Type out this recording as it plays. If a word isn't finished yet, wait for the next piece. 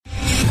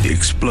The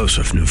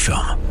explosive new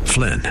film,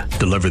 Flynn,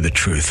 deliver the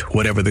truth,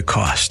 whatever the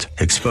cost,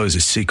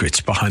 exposes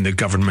secrets behind the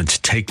government's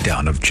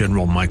takedown of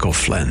General Michael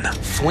Flynn.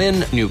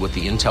 Flynn knew what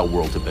the intel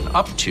world had been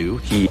up to.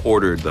 He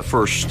ordered the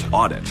first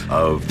audit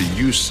of the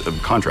use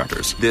of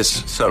contractors.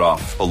 This set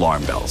off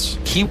alarm bells.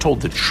 He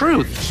told the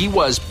truth. He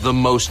was the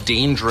most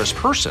dangerous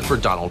person for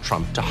Donald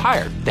Trump to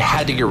hire. They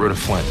had to get rid of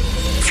Flynn.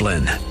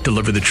 Flynn,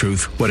 deliver the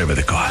truth, whatever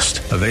the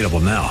cost. Available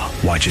now.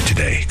 Watch it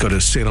today. Go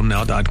to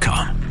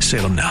salemnow.com.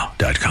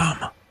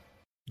 salemnow.com.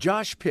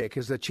 Josh Pick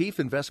is the Chief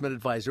Investment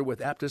Advisor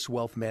with Aptus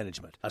Wealth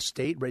Management, a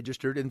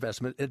state-registered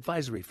investment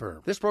advisory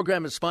firm. This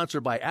program is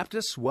sponsored by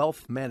Aptus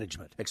Wealth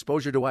Management.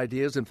 Exposure to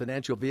ideas and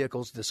financial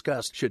vehicles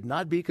discussed should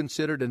not be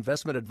considered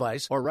investment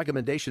advice or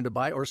recommendation to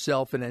buy or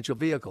sell financial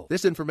vehicle.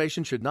 This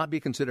information should not be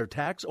considered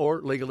tax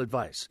or legal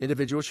advice.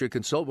 Individuals should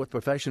consult with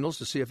professionals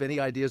to see if any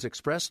ideas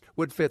expressed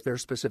would fit their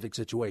specific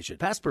situation.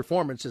 Past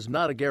performance is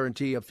not a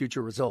guarantee of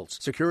future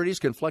results. Securities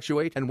can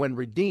fluctuate and when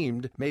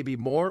redeemed may be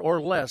more or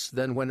less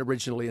than when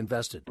originally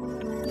invested.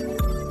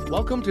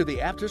 Welcome to the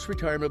Aptus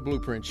Retirement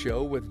Blueprint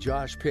Show with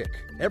Josh Pick.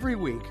 Every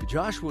week,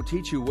 Josh will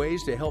teach you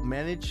ways to help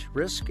manage,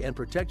 risk, and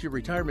protect your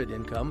retirement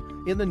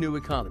income in the new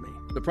economy.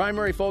 The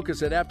primary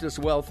focus at Aptus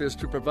Wealth is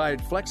to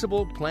provide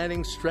flexible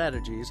planning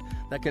strategies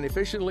that can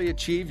efficiently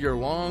achieve your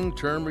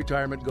long-term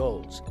retirement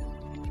goals.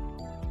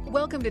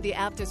 Welcome to the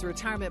Aptus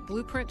Retirement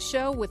Blueprint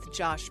Show with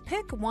Josh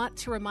Pick. Want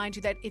to remind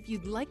you that if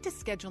you'd like to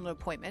schedule an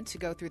appointment to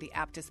go through the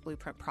Aptus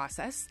Blueprint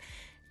process,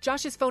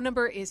 Josh's phone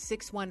number is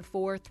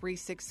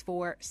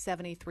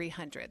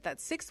 614-364-7300.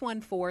 That's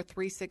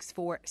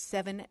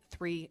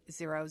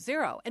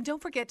 614-364-7300. And don't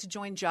forget to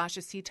join Josh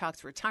as he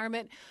talks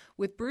retirement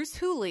with Bruce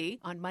Hooley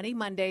on Money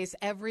Mondays,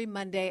 every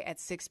Monday at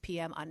 6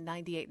 p.m. on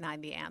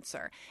 98.9 The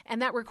Answer. And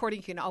that recording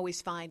you can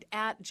always find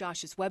at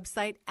Josh's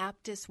website,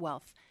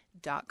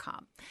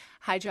 aptuswealth.com.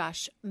 Hi,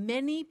 Josh.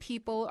 Many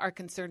people are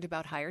concerned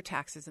about higher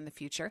taxes in the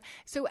future.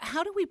 So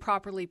how do we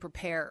properly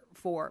prepare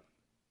for,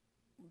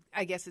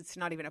 I guess it's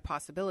not even a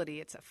possibility,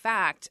 it's a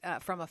fact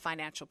from a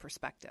financial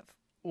perspective?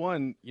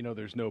 One,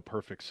 there's no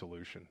perfect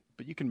solution,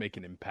 but you can make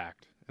an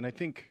impact. And I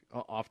think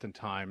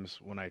oftentimes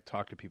when I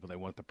talk to people, they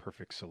want the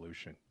perfect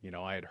solution.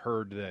 I had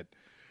heard that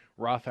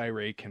Roth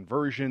IRA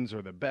conversions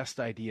are the best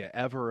idea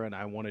ever, and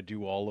I want to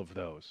do all of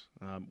those.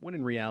 When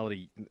in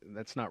reality,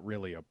 that's not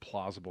really a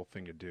plausible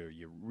thing to do.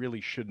 You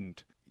really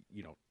shouldn't,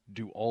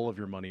 do all of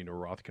your money into a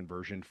Roth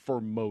conversion. For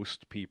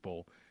most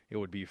people, it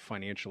would be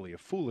financially a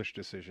foolish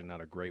decision,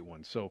 not a great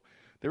one. So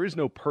there is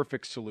no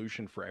perfect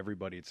solution for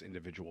everybody. It's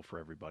individual for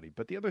everybody.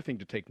 But the other thing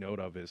to take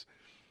note of is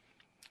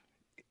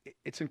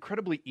it's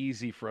incredibly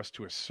easy for us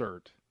to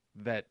assert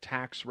that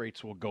tax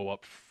rates will go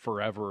up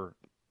forever,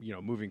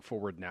 moving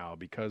forward now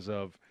because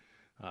of,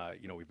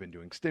 we've been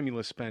doing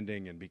stimulus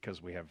spending and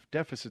because we have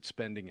deficit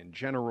spending in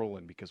general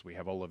and because we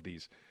have all of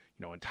these,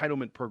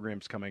 entitlement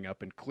programs coming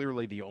up. And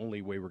clearly the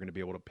only way we're going to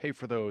be able to pay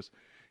for those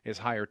is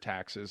higher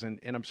taxes. And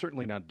I'm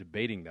certainly not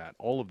debating that.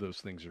 All of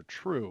those things are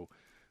true.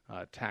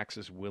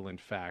 Taxes will, in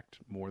fact,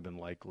 more than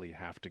likely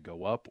have to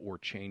go up, or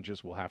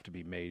changes will have to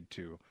be made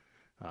to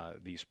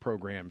these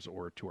programs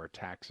or to our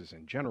taxes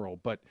in general.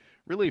 But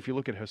really, if you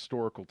look at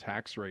historical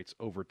tax rates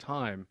over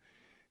time,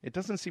 it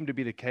doesn't seem to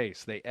be the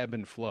case. They ebb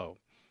and flow.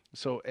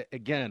 So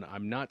again,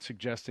 I'm not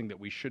suggesting that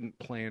we shouldn't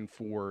plan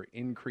for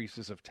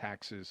increases of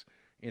taxes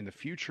in the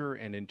future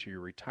and into your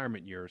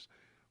retirement years.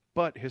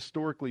 But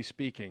historically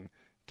speaking,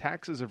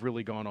 taxes have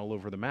really gone all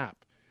over the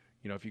map.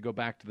 If you go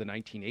back to the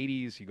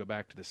 1980s, you go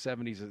back to the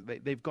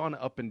 70s, they've gone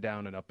up and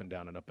down and up and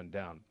down and up and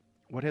down.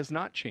 What has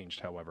not changed,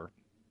 however,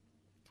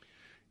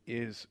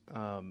 is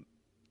the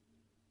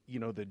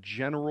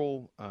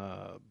general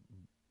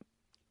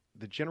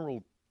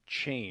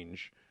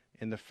change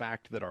in the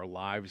fact that our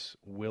lives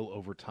will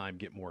over time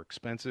get more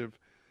expensive,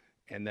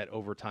 and that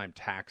over time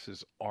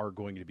taxes are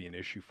going to be an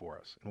issue for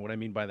us. And what I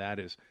mean by that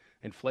is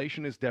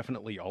inflation is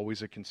definitely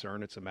always a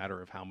concern. It's a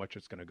matter of how much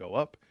it's going to go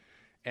up.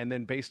 And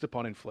then based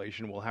upon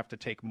inflation, we'll have to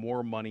take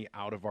more money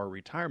out of our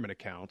retirement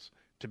accounts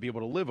to be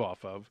able to live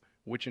off of,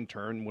 which in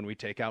turn, when we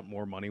take out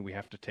more money, we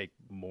have to take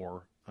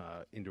more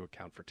into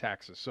account for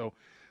taxes. So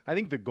I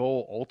think the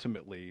goal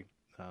ultimately,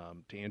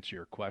 to answer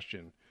your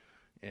question,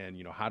 and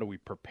how do we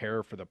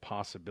prepare for the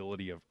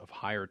possibility of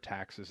higher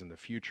taxes in the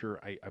future,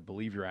 I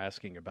believe you're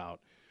asking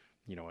about,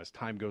 as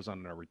time goes on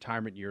in our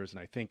retirement years,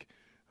 and I think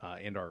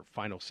and our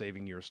final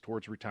saving years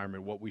towards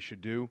retirement, what we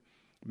should do.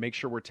 Make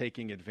sure we're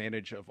taking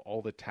advantage of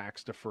all the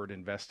tax-deferred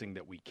investing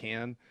that we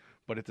can,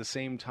 but at the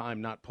same time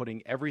not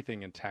putting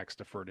everything in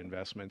tax-deferred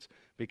investments,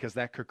 because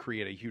that could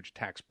create a huge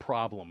tax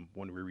problem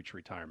when we reach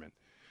retirement.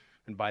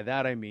 And by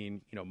that I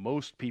mean,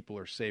 most people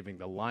are saving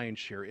the lion's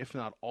share, if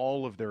not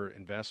all of their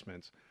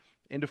investments,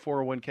 into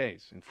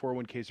 401ks. And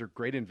 401ks are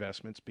great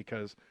investments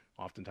because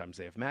oftentimes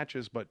they have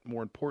matches, but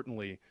more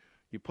importantly,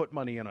 you put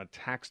money on a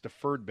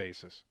tax-deferred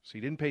basis. So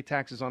you didn't pay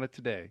taxes on it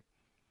today.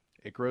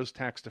 It grows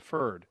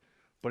tax-deferred.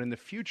 But in the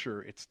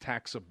future, it's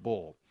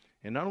taxable.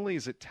 And not only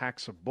is it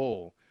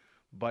taxable,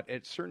 But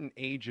at certain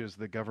ages,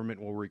 the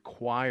government will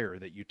require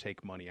that you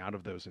take money out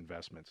of those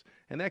investments.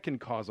 And that can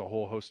cause a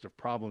whole host of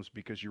problems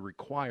because you're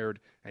required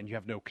and you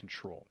have no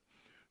control.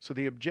 So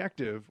the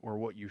objective, or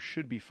what you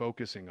should be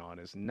focusing on,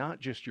 is not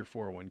just your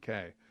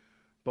 401k,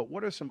 but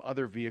what are some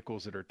other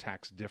vehicles that are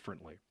taxed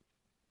differently?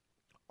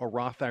 A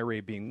Roth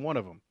IRA being one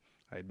of them.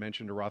 I had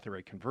mentioned a Roth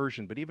IRA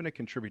conversion, but even a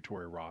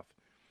contributory Roth.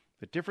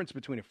 The difference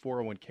between a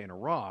 401k and a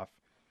Roth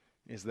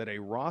is that a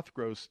Roth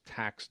grows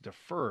tax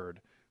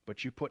deferred,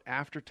 but you put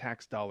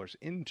after-tax dollars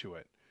into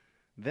it.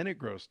 Then it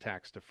grows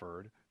tax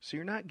deferred. So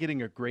you're not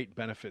getting a great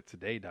benefit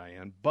today,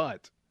 Diane,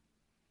 but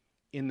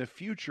in the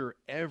future,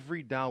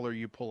 every dollar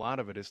you pull out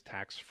of it is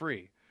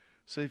tax-free.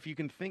 So if you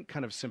can think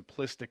kind of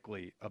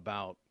simplistically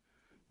about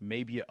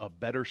maybe a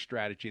better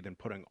strategy than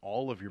putting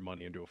all of your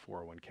money into a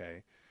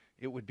 401k,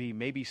 it would be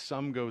maybe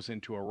some goes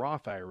into a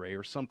Roth IRA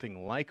or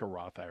something like a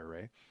Roth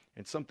IRA,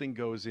 and something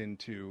goes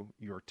into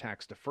your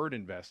tax-deferred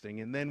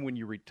investing, and then when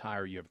you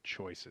retire, you have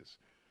choices.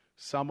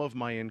 Some of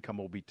my income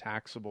will be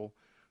taxable.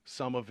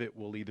 Some of it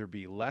will either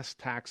be less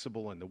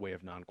taxable in the way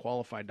of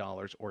non-qualified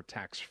dollars or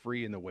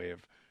tax-free in the way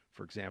of,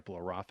 for example,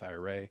 a Roth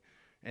IRA.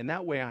 And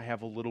that way I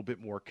have a little bit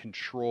more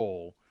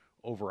control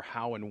over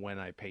how and when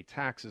I pay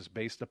taxes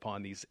based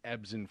upon these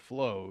ebbs and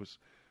flows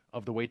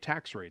of the way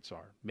tax rates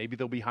are. Maybe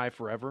they'll be high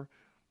forever.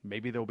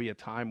 Maybe there'll be a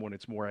time when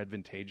it's more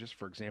advantageous.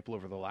 For example,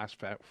 over the last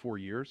 4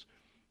 years,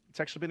 it's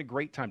actually been a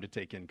great time to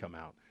take income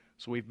out.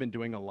 So we've been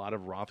doing a lot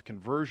of Roth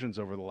conversions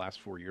over the last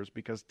 4 years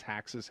because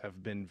taxes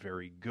have been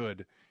very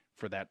good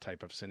for that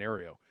type of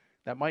scenario.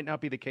 That might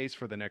not be the case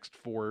for the next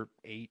 4,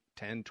 8,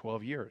 10,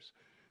 12 years.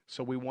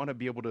 So we want to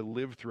be able to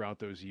live throughout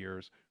those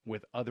years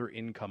with other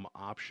income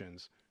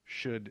options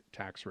should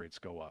tax rates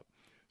go up.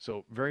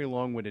 So very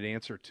long-winded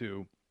answer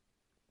to,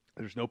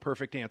 there's no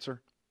perfect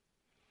answer,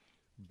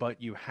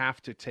 but you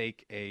have to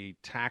take a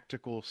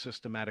tactical,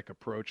 systematic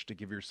approach to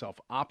give yourself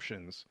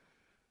options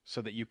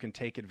so that you can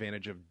take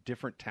advantage of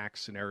different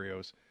tax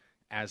scenarios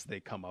as they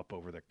come up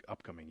over the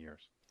upcoming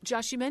years.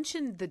 Josh, you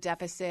mentioned the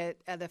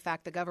deficit, the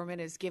fact the government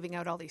is giving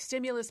out all these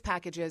stimulus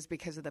packages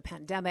because of the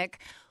pandemic.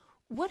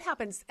 What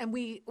happens, and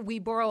we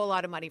borrow a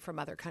lot of money from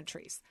other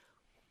countries.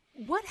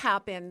 What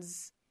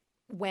happens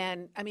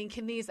when,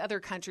 can these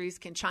other countries,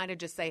 can China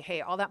just say,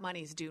 hey, all that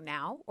money is due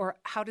now? Or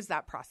how does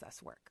that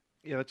process work?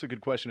 Yeah, that's a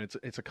good question.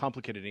 It's a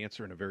complicated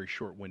answer in a very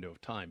short window of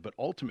time. But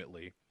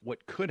ultimately,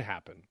 what could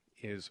happen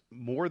is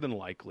more than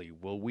likely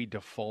will we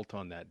default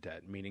on that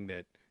debt, meaning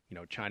that,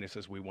 China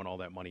says we want all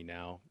that money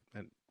now.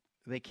 And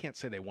they can't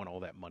say they want all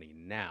that money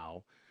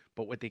now,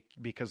 but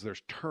because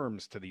there's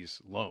terms to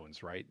these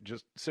loans, right?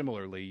 Just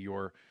similarly,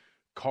 your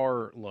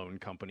car loan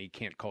company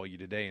can't call you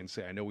today and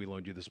say, I know we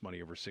loaned you this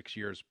money over 6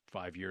 years,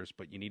 5 years,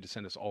 but you need to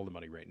send us all the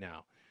money right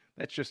now.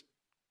 That's just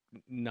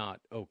not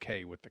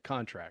okay with the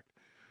contract.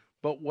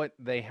 But what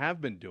they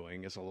have been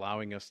doing is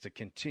allowing us to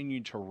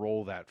continue to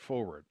roll that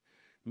forward.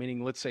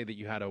 Meaning, let's say that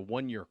you had a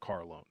 1-year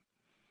car loan.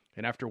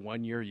 And after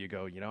 1 year, you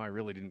go, I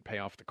really didn't pay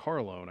off the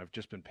car loan. I've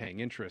just been paying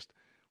interest.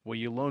 Well,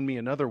 you loan me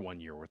another 1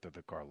 year worth of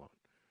the car loan.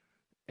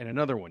 And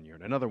another 1 year,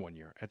 and another 1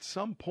 year. At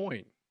some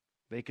point,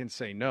 they can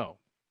say no.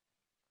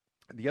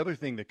 The other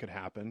thing that could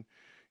happen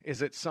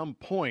is at some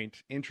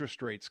point,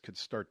 interest rates could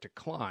start to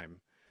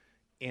climb.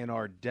 And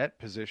our debt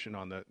position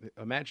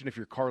imagine if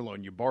your car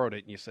loan, you borrowed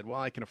it and you said,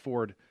 well, I can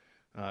afford,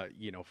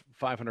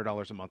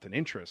 $500 a month in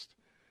interest.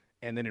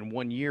 And then in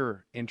 1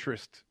 year,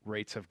 interest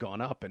rates have gone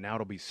up, and now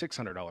it'll be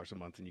 $600 a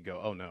month. And you go,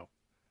 oh no,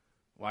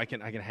 well, I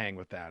can hang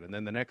with that. And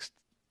then the next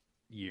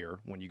year,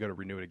 when you go to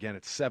renew it again,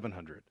 it's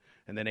 $700,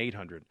 and then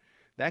 $800.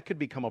 That could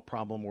become a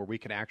problem where we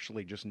could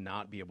actually just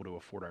not be able to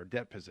afford our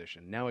debt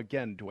position. Now,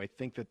 again, do I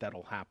think that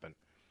that'll happen?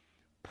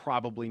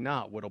 Probably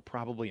not. What'll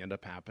probably end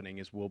up happening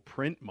is we'll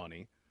print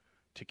money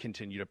to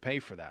continue to pay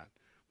for that.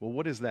 Well,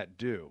 what does that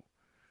do?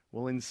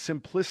 Well, in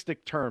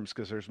simplistic terms,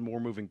 because there's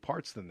more moving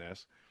parts than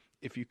this,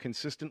 if you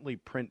consistently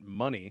print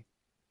money,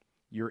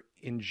 you're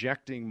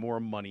injecting more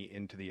money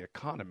into the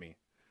economy.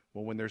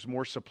 Well, when there's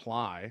more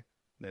supply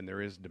than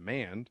there is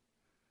demand,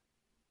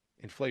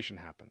 inflation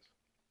happens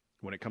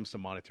when it comes to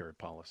monetary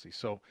policy.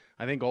 So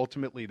I think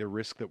ultimately the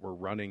risk that we're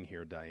running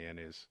here, Diane,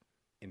 is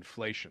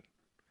inflation.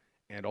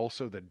 And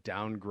also the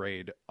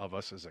downgrade of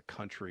us as a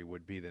country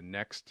would be the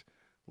next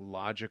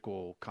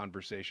logical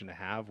conversation to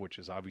have, which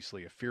is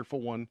obviously a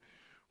fearful one,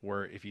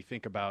 where if you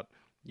think about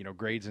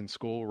grades in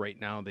school right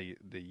now, the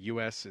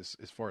U.S. is,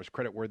 as far as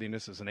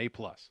creditworthiness, is an A+.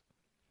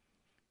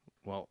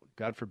 Well,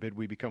 God forbid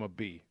we become a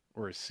B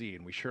or a C,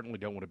 and we certainly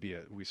don't want to be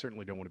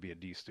a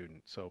D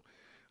student. So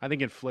I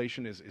think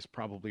inflation is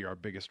probably our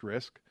biggest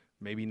risk.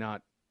 Maybe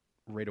not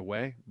right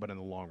away, but in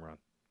the long run.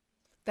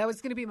 That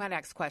was going to be my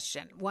next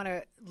question. Want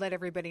to let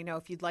everybody know,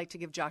 if you'd like to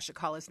give Josh a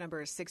call, his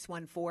number is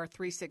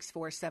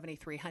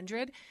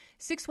 614-364-7300,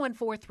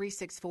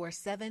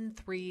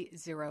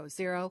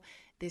 614-364-7300.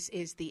 This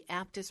is the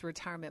Aptus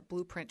Retirement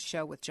Blueprint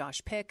Show with Josh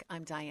Pick.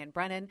 I'm Diane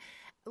Brennan.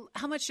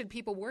 How much should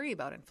people worry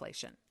about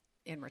inflation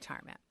in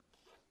retirement?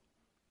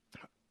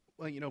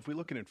 Well, if we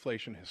look at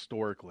inflation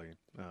historically,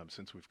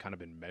 since we've kind of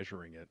been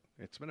measuring it,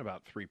 it's been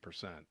about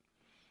 3%.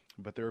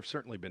 But there have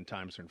certainly been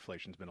times when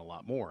inflation's been a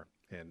lot more.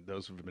 And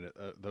those of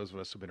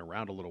us who've been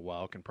around a little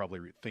while can probably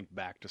think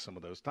back to some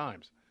of those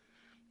times.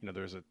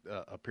 There's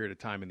a period of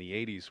time in the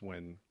 80s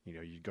when,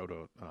 you go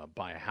to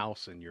buy a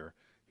house and your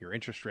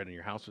interest rate on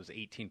your house was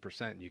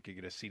 18% and you could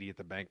get a CD at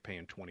the bank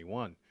paying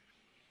 21%.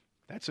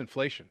 That's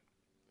inflation.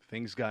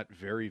 Things got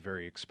very,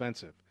 very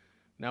expensive.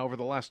 Now, over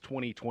the last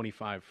 20,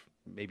 25,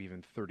 maybe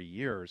even 30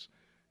 years,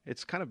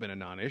 it's kind of been a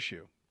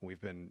non-issue. We've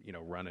been,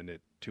 running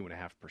at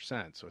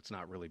 2.5%, so it's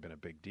not really been a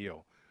big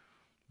deal.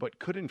 But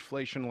could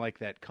inflation like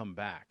that come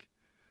back?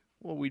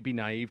 Well, we'd be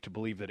naive to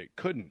believe that it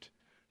couldn't.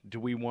 Do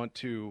we want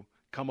to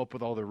come up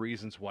with all the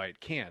reasons why it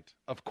can't?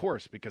 Of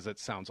course, because it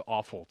sounds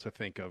awful to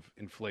think of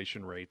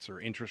inflation rates or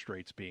interest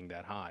rates being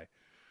that high.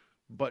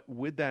 But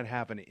would that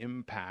have an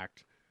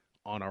impact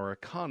on our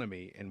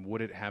economy, and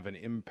would it have an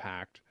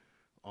impact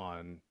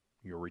on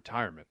your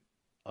retirement?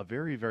 A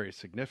very, very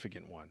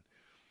significant one.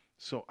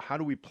 So how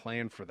do we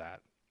plan for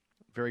that?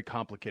 Very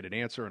complicated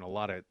answer, and a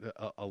lot of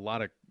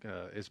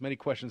as many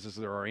questions as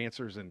there are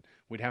answers, and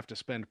we'd have to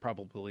spend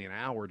probably an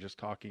hour just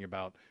talking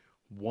about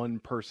one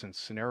person's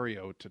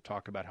scenario to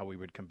talk about how we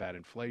would combat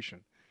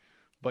inflation.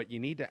 But you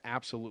need to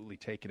absolutely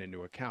take it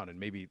into account, and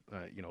maybe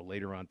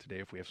later on today,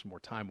 if we have some more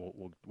time,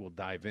 we'll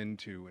dive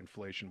into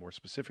inflation more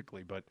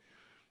specifically. But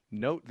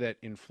note that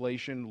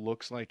inflation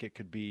looks like it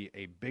could be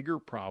a bigger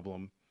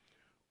problem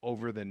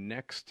over the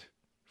next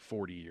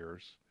 40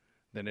 years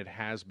than it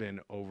has been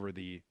over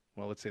the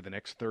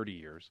next 30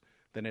 years,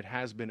 than it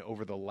has been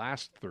over the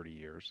last 30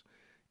 years.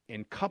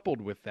 And coupled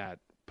with that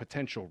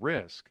potential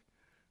risk,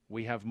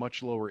 we have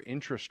much lower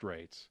interest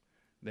rates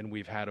than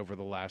we've had over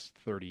the last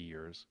 30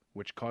 years,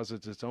 which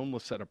causes its own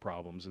set of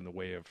problems in the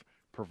way of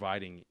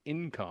providing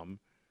income,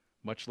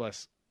 much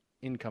less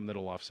income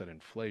that'll offset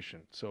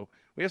inflation. So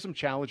we have some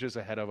challenges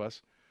ahead of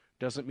us.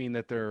 Doesn't mean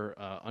that they're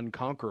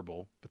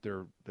unconquerable, but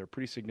they're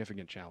pretty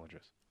significant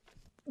challenges.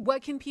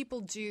 What can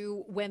people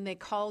do when they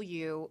call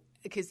you?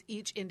 Because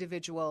each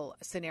individual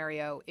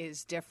scenario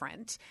is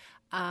different.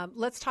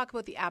 Let's talk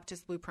about the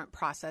Aptus Blueprint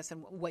process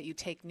and what you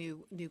take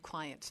new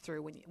clients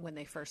through when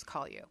they first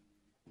call you.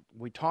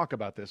 We talk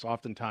about this.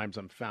 Oftentimes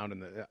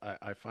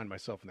I find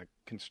myself in the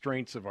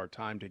constraints of our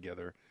time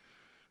together.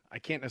 I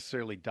can't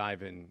necessarily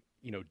dive in,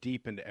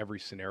 deep into every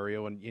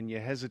scenario, and you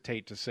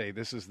hesitate to say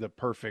this is the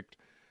perfect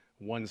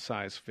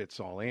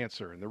one-size-fits-all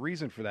answer. And the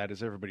reason for that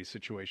is everybody's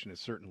situation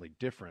is certainly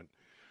different.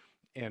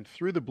 And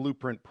through the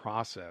blueprint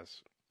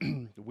process,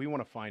 we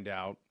want to find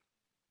out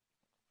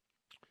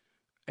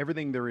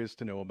everything there is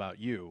to know about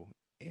you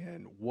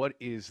and what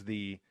is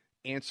the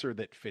answer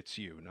that fits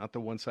you, not the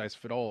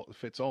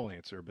one-size-fits-all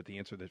answer, but the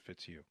answer that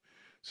fits you.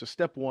 So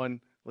step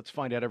one, let's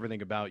find out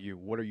everything about you.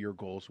 What are your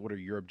goals? What are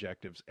your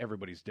objectives?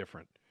 Everybody's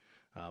different.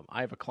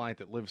 I have a client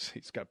that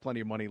he's got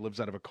plenty of money, lives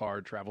out of a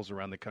car, travels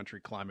around the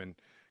country climbing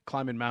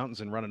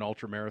mountains and running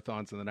ultra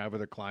marathons. And then I have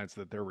other clients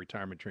that their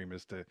retirement dream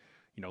is to,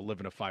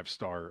 live in a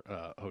 5-star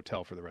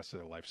hotel for the rest of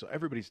their life. So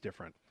everybody's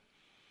different.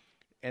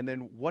 And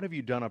then what have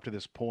you done up to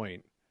this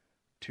point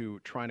to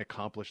try and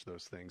accomplish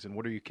those things? And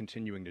what are you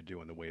continuing to do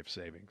in the way of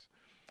savings?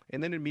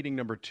 And then in meeting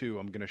number 2,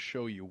 I'm going to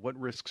show you what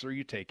risks are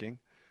you taking?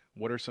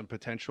 What are some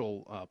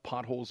potential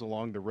potholes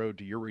along the road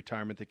to your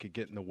retirement that could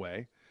get in the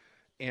way?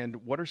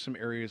 And what are some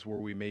areas where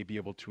we may be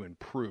able to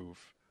improve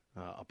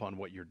upon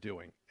what you're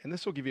doing? And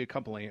this will give you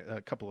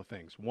a couple of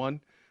things.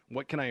 One,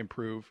 what can I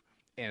improve?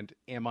 And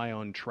am I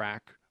on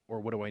track? Or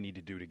what do I need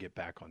to do to get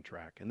back on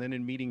track? And then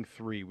in meeting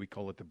 3, we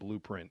call it the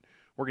blueprint.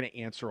 We're going to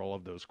answer all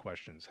of those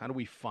questions. How do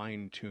we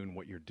fine-tune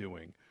what you're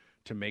doing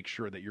to make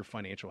sure that your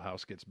financial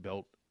house gets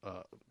built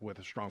with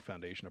a strong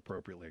foundation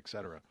appropriately, et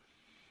cetera?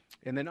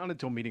 And then not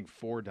until meeting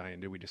 4,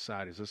 Diane, do we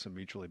decide, is this a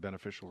mutually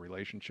beneficial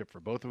relationship for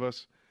both of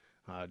us?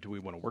 Do we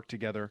want to work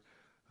together?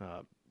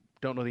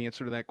 Don't know the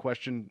answer to that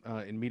question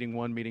in meeting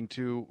 1, meeting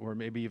 2, or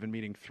maybe even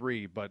meeting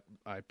 3, but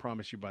I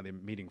promise you by the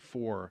meeting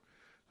 4,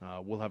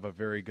 we'll have a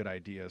very good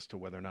idea as to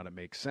whether or not it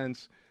makes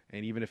sense.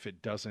 And even if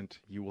it doesn't,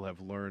 you will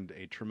have learned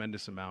a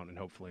tremendous amount and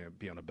hopefully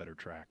be on a better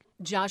track.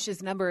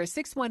 Josh's number is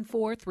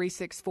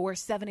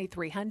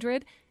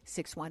 614-364-7300,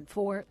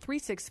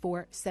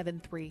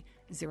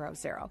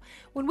 614-364-7300.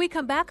 When we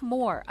come back,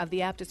 more of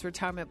the Aptus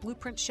Retirement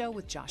Blueprint Show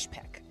with Josh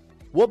Peck.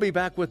 We'll be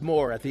back with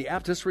more at the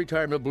Aptus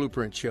Retirement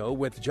Blueprint Show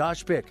with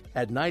Josh Peck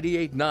at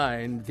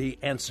 98.9 The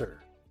Answer.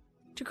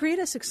 To create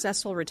a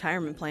successful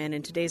retirement plan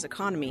in today's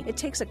economy, it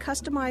takes a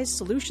customized,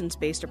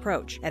 solutions-based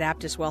approach. At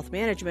Aptus Wealth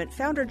Management,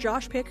 founder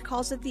Josh Pick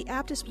calls it the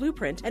Aptus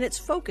Blueprint, and it's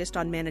focused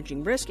on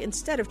managing risk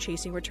instead of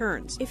chasing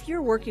returns. If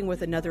you're working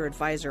with another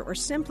advisor or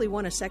simply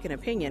want a second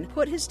opinion,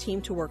 put his team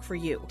to work for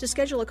you. To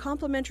schedule a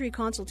complimentary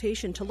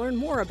consultation to learn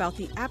more about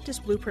the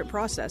Aptus Blueprint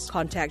process,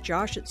 contact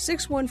Josh at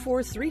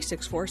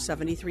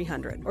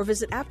 614-364-7300 or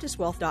visit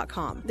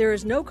aptuswealth.com. There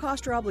is no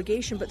cost or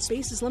obligation, but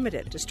space is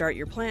limited. To start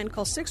your plan,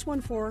 call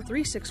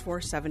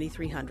 614-364-7300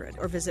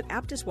 or visit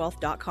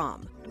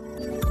aptuswealth.com.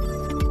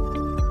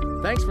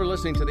 Thanks for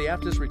listening to the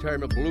Aptus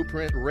Retirement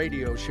Blueprint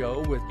radio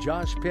show with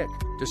Josh Pick.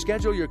 To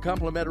schedule your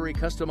complimentary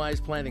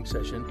customized planning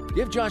session,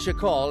 give Josh a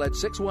call at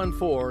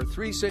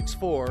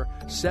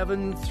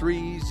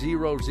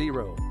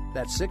 614-364-7300.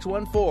 That's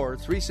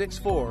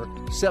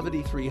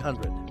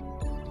 614-364-7300.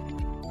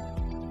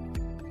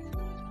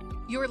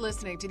 You're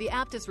listening to the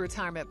Aptus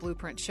Retirement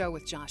Blueprint Show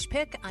with Josh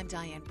Pick. I'm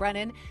Diane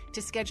Brennan.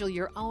 To schedule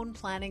your own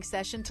planning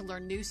session to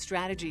learn new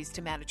strategies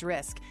to manage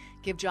risk,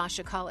 give Josh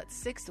a call at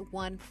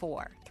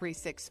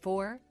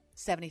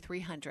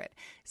 614-364-7300.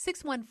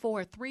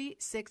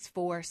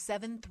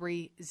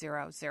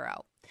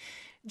 614-364-7300.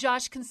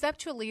 Josh,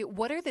 conceptually,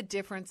 what are the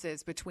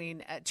differences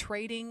between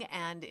trading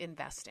and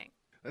investing?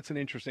 That's an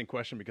interesting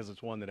question because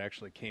it's one that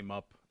actually came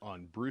up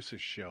on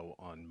Bruce's show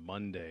on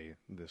Monday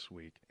this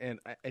week. And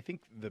I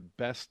think the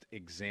best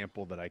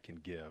example that I can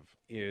give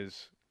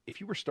is if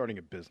you were starting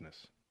a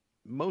business,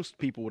 most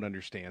people would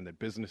understand that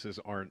businesses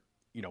aren't,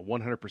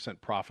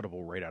 100%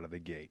 profitable right out of the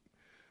gate.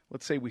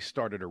 Let's say we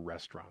started a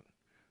restaurant.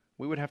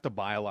 We would have to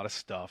buy a lot of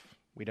stuff.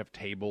 We'd have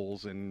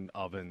tables and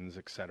ovens,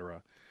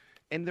 etc.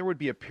 And there would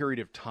be a period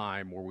of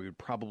time where we would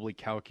probably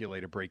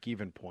calculate a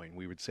break-even point.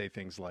 We would say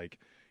things like,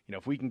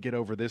 if we can get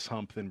over this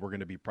hump, then we're going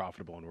to be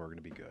profitable and we're going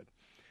to be good.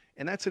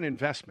 And that's an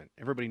investment.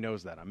 Everybody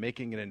knows that. I'm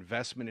making an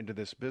investment into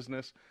this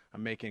business.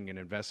 I'm making an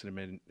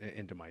investment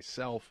into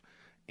myself,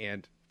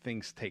 and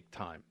things take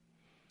time.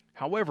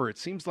 However, it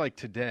seems like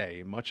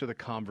today, much of the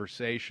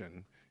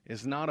conversation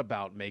is not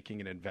about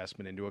making an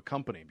investment into a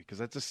company, because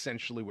that's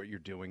essentially what you're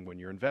doing when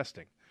you're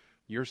investing.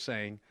 You're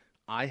saying,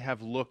 I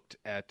have looked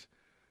at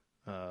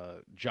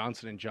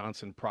Johnson &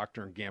 Johnson,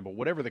 Procter & Gamble,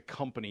 whatever the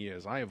company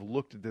is. I have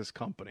looked at this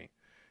company.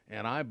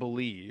 And I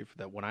believe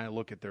that when I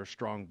look at their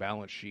strong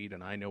balance sheet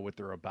and I know what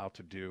they're about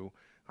to do,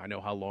 I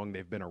know how long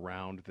they've been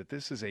around, that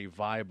this is a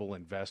viable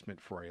investment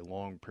for a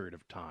long period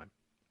of time.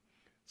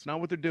 It's not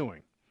what they're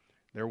doing.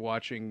 They're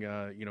watching,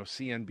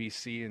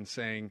 CNBC and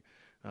saying,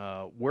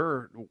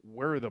 where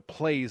are the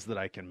plays that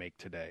I can make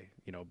today?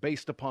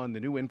 Based upon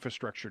the new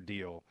infrastructure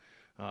deal,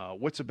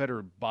 what's a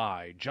better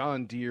buy,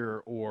 John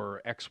Deere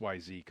or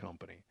XYZ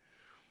company?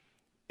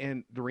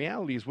 And the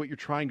reality is what you're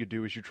trying to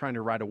do is you're trying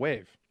to ride a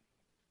wave.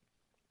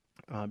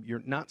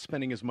 You're not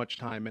spending as much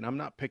time, and I'm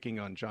not picking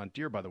on John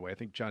Deere, by the way. I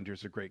think John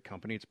Deere's a great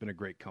company. It's been a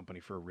great company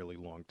for a really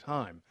long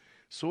time.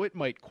 So it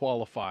might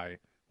qualify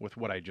with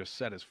what I just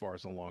said as far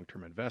as a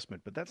long-term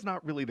investment, but that's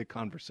not really the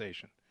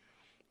conversation.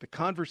 The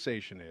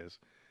conversation is,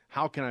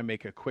 how can I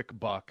make a quick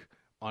buck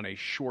on a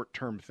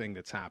short-term thing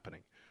that's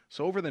happening?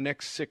 So over the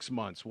next 6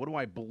 months, what do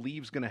I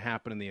believe is going to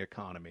happen in the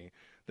economy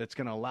that's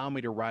going to allow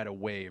me to ride a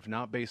wave,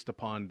 not based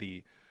upon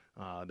the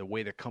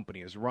way the company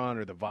is run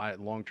or the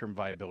long-term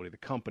viability of the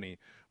company,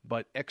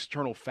 but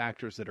external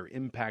factors that are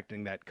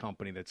impacting that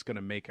company that's going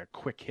to make a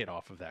quick hit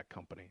off of that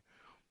company.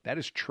 That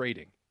is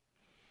trading.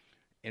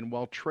 And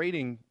while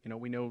trading,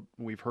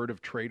 we've heard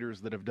of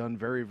traders that have done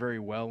very, very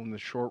well in the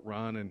short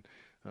run, and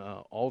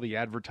all the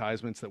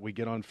advertisements that we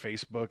get on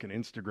Facebook and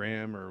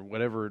Instagram or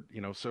whatever,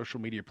 social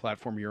media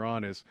platform you're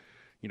on is,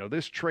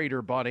 this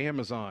trader bought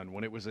Amazon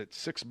when it was at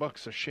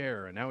 $6 a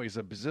share, and now he's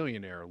a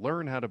bazillionaire.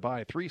 Learn how to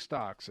buy 3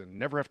 stocks and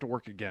never have to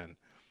work again.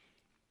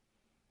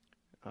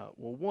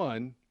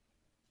 One,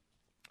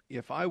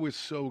 if I was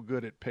so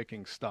good at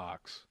picking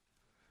stocks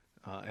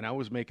and I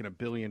was making $1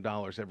 billion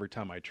every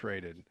time I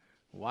traded,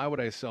 why would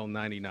I sell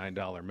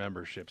 $99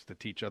 memberships to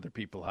teach other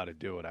people how to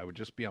do it? I would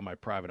just be on my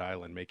private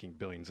island making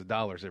billions of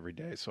dollars every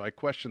day. So I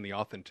question the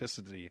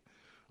authenticity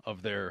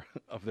of their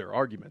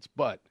arguments.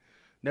 But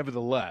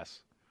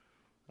nevertheless,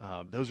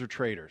 those are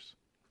traders.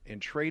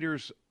 And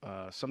traders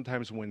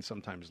sometimes win,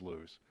 sometimes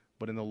lose.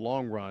 But in the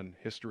long run,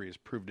 history has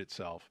proved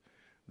itself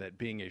that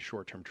being a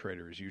short-term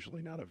trader is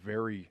usually not a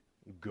very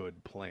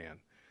good plan.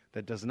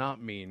 That does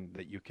not mean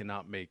that you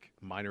cannot make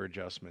minor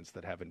adjustments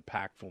that have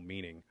impactful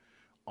meaning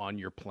on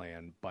your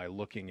plan by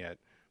looking at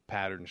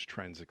patterns,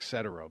 trends,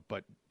 etc.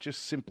 But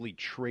just simply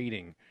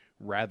trading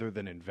rather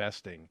than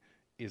investing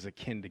is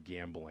akin to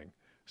gambling.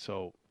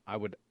 So I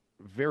would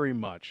very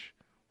much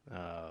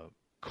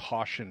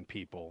caution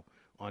people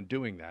on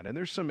doing that. And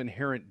there's some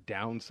inherent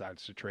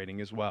downsides to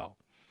trading as well.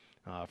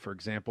 For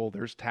example,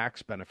 there's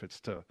tax benefits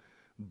to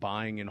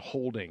buying and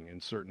holding in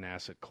certain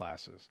asset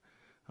classes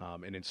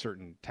and in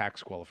certain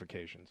tax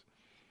qualifications.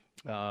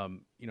 There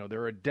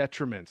are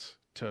detriments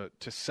to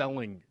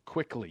selling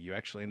quickly. You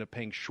actually end up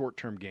paying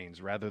short-term gains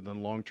rather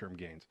than long-term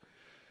gains.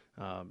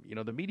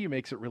 The media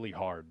makes it really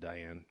hard,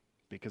 Diane,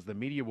 because the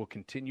media will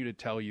continue to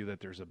tell you that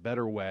there's a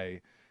better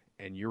way,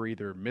 and you're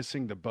either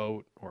missing the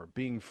boat or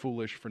being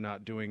foolish for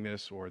not doing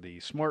this, or the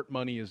smart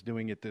money is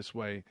doing it this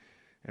way.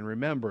 And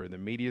remember, the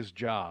media's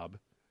job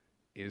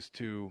is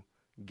to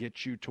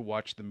get you to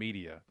watch the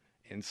media,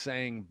 and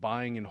saying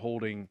buying and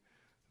holding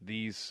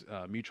these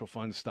mutual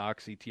fund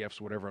stocks, ETFs,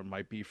 whatever it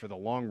might be for the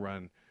long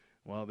run,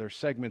 well, their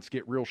segments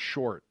get real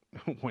short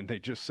when they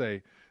just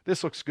say,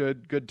 this looks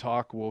good, good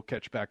talk, we'll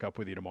catch back up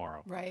with you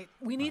tomorrow. Right.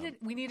 We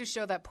need a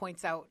show that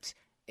points out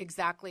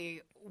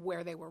exactly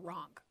where they were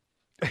wrong.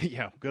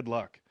 Yeah, good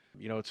luck.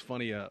 It's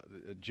funny,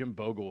 Jim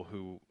Bogle,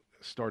 who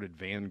started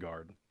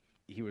Vanguard,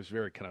 he was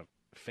very kind of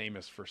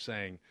famous for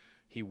saying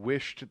he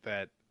wished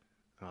that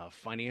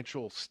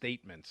financial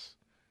statements,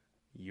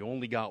 you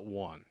only got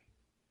one.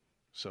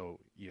 So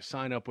you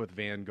sign up with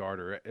Vanguard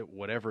or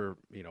whatever,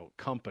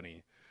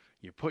 company,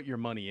 you put your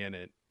money in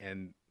it,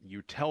 and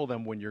you tell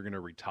them when you're going to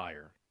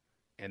retire.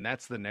 And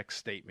that's the next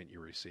statement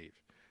you receive.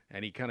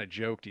 And he kind of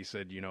joked. He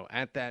said,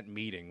 at that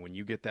meeting, when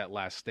you get that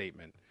last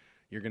statement,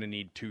 you're going to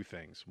need two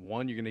things.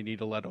 One, you're going to need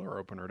a letter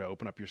opener to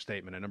open up your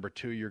statement. And number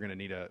two, you're going to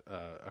need a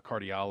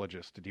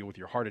cardiologist to deal with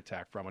your heart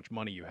attack for how much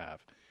money you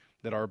have.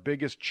 That our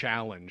biggest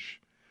challenge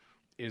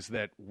is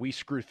that we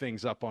screw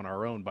things up on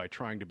our own by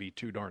trying to be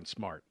too darn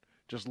smart.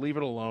 Just leave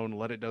it alone,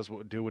 let it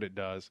do what it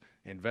does,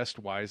 invest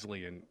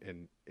wisely,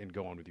 and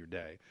go on with your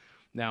day.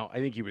 Now, I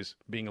think he was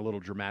being a little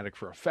dramatic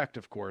for effect,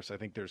 of course. I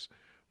think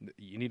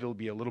you need to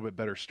be a little bit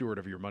better steward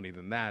of your money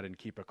than that and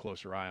keep a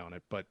closer eye on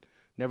it. But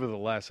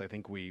nevertheless, I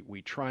think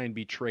we try and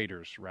be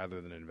traders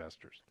rather than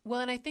investors.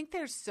 Well, and I think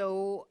there's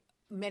so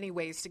many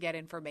ways to get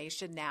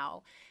information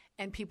now,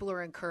 and people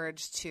are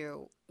encouraged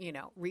to,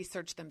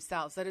 research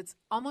themselves, that it's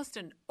almost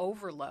an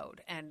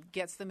overload and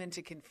gets them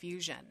into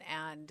confusion.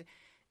 And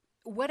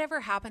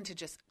whatever happened to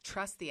just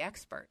trust the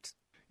expert?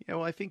 Yeah,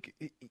 well, I think,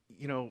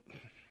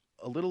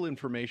 a little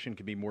information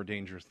can be more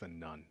dangerous than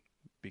none,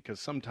 because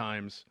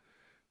sometimes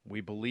we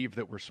believe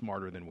that we're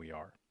smarter than we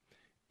are.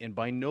 And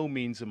by no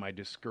means am I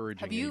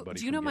discouraging anybody.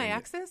 Do you know my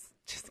exes?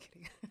 Just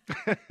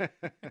kidding.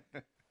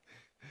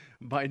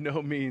 By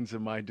no means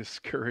am I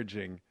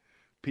discouraging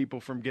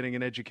people from getting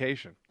an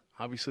education.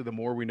 Obviously, the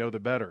more we know, the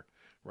better,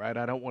 right?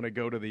 I don't want to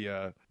go to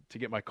to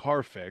get my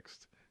car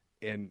fixed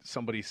and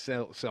somebody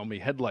sell me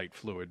headlight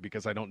fluid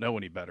because I don't know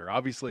any better.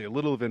 Obviously, a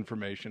little of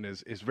information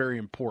is very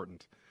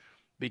important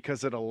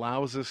because it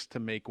allows us to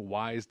make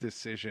wise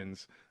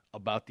decisions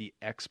about the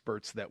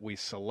experts that we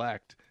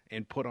select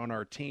and put on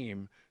our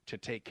team to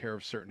take care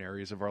of certain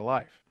areas of our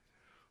life.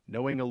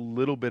 Knowing a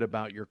little bit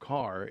about your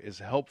car is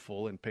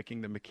helpful in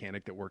picking the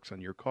mechanic that works on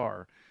your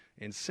car.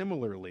 And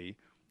similarly,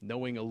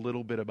 knowing a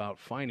little bit about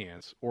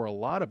finance or a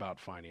lot about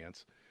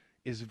finance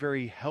is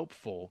very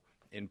helpful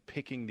in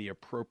picking the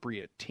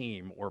appropriate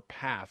team or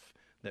path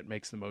that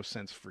makes the most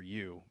sense for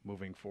you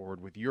moving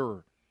forward with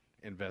your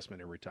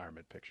investment and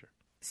retirement picture.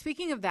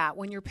 Speaking of that,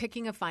 when you're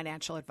picking a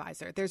financial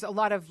advisor, there's a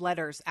lot of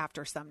letters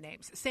after some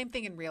names. Same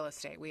thing in real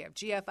estate. We have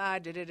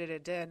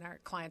GFI, and our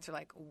clients are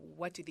like,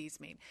 what do these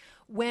mean?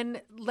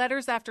 When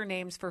letters after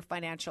names for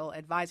financial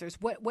advisors,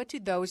 what do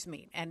those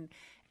mean? And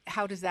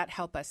how does that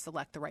help us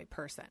select the right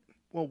person?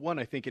 Well, one,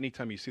 I think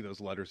anytime you see those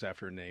letters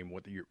after a name,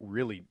 what you're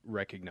really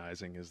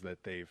recognizing is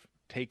that they've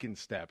taken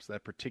steps,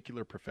 that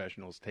particular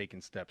professional has taken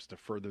steps to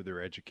further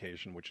their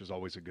education, which is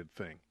always a good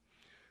thing.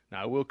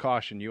 Now, I will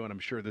caution you, and I'm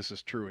sure this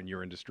is true in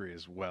your industry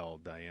as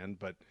well, Diane,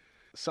 but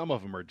some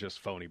of them are just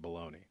phony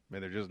baloney. I mean,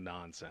 they're just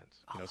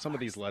nonsense. Some of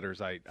these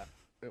letters,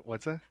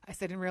 what's that? I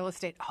said in real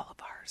estate, all of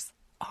ours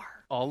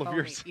are all phony. Of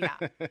yours? Yeah.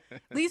 At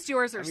least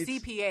yours are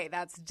CPA.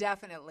 That's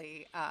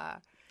definitely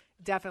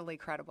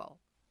credible.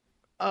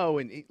 Oh,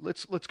 and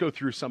let's go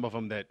through some of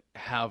them that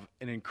have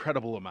an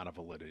incredible amount of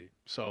validity.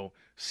 So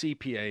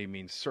CPA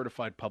means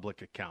Certified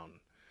Public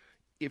Accountant.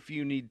 If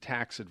you need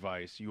tax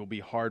advice, you will be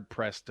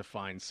hard-pressed to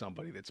find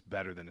somebody that's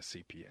better than a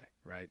CPA,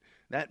 right?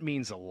 That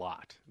means a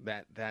lot.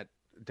 That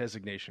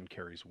designation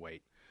carries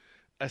weight.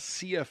 A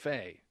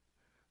CFA,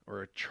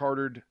 or a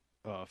Chartered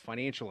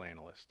Financial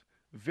Analyst,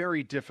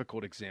 very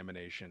difficult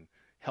examination,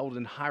 held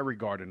in high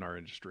regard in our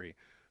industry.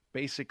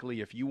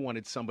 Basically, if you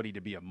wanted somebody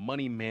to be a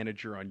money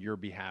manager on your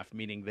behalf,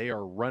 meaning they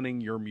are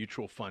running your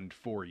mutual fund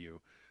for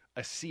you,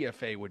 a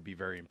CFA would be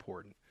very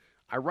important.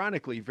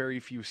 Ironically, very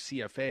few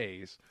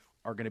CFAs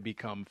are going to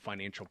become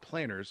financial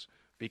planners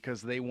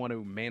because they want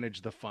to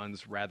manage the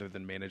funds rather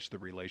than manage the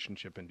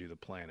relationship and do the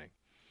planning.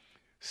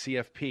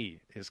 CFP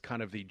is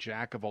kind of the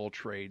jack of all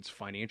trades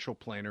financial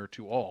planner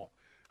to all.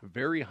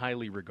 Very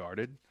highly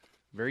regarded,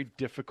 very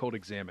difficult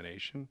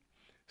examination,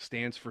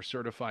 stands for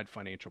Certified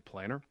Financial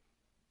Planner.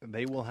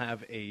 They will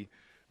have a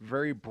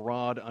very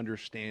broad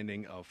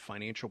understanding of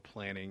financial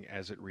planning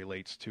as it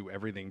relates to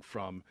everything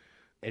from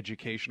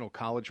educational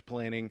college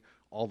planning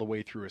all the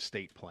way through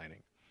estate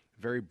planning.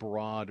 Very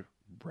broad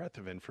breadth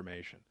of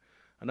information.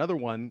 Another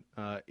one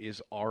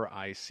is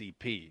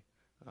RICP,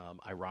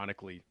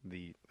 ironically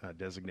the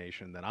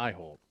designation that I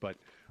hold. But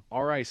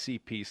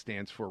RICP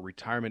stands for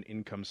Retirement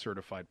Income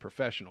Certified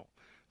Professional.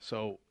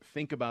 So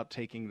think about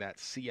taking that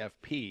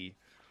CFP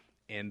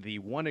and the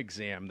one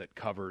exam that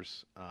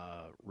covers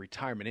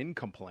retirement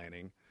income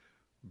planning,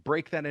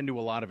 break that into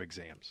a lot of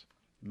exams,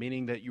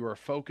 meaning that you are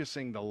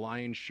focusing the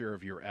lion's share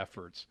of your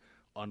efforts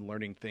on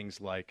learning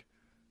things like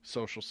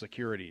Social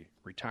Security,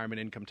 retirement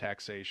income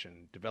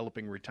taxation,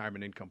 developing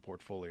retirement income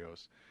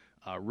portfolios,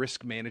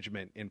 risk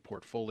management in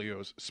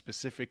portfolios,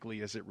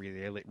 specifically as it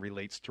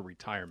relates to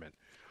retirement.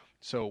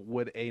 So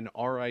would an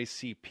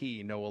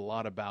RICP know a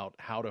lot about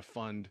how to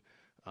fund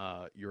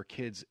your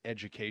kids'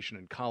 education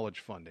and college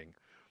funding?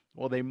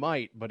 Well, they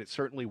might, but it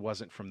certainly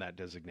wasn't from that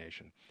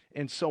designation,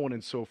 and so on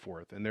and so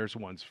forth. And there's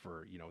ones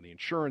for, the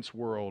insurance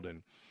world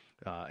and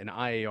An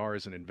IAR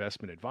is an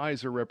investment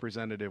advisor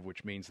representative,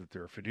 which means that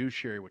they're a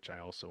fiduciary, which I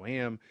also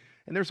am.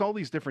 And there's all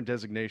these different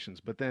designations.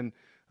 But then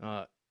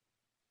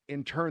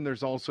in turn,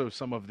 there's also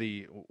some of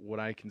the what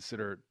I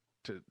consider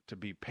to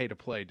be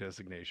pay-to-play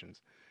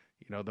designations.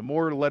 You know, the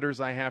more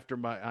letters I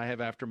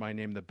have after my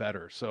name, the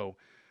better. So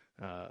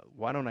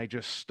why don't I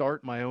just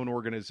start my own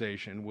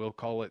organization? We'll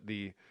call it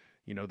the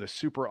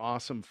super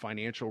awesome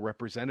financial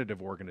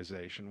representative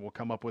organization. We'll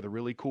come up with a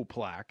really cool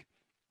plaque,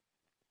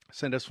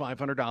 send us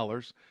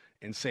 $500,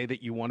 and say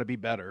that you want to be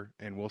better,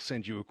 and we'll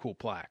send you a cool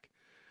plaque.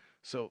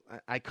 So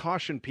I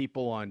caution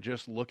people on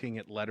just looking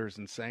at letters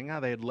and saying,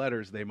 they had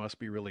letters, they must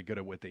be really good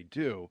at what they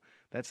do.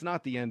 That's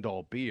not the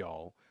end-all,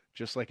 be-all,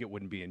 just like it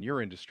wouldn't be in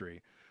your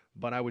industry.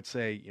 But I would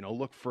say,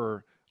 look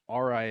for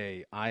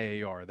RIA,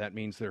 IAR. That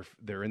means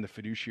they're in the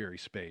fiduciary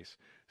space.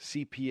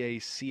 CPA,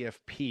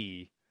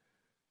 CFP,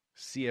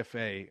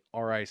 CFA,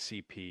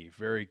 RICP,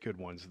 very good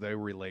ones. They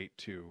relate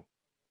to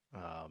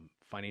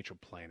financial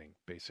planning,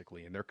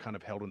 basically, and they're kind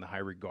of held in the high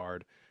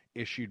regard,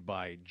 issued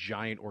by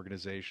giant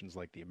organizations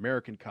like the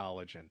American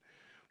College and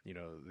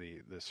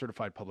the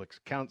Certified Public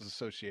Accountants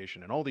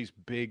Association and all these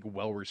big,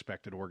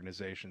 well-respected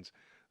organizations.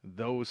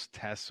 Those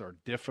tests are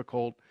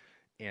difficult,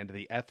 and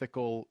the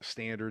ethical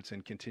standards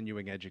and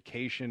continuing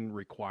education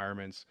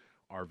requirements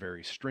are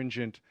very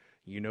stringent.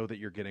 You know that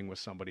you're getting with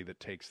somebody that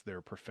takes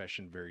their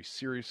profession very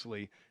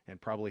seriously and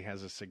probably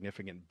has a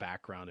significant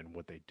background in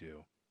what they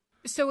do.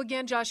 So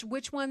again, Josh,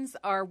 which ones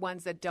are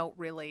ones that don't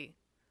really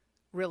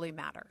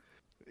matter?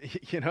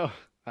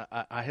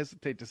 I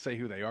hesitate to say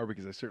who they are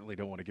because I certainly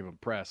don't want to give them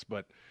press.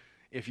 But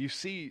if you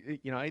see,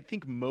 I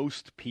think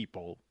most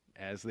people,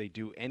 as they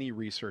do any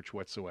research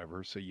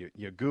whatsoever, so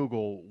you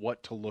Google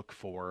what to look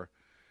for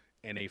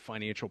in a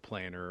financial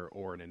planner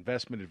or an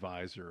investment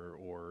advisor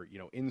or,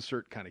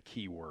 insert kind of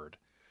keyword.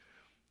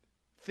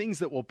 Things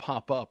that will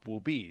pop up will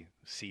be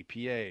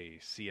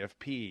CPA,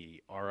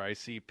 CFP,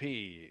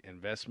 RICP,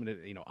 investment,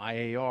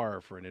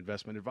 IAR for an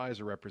investment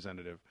advisor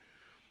representative.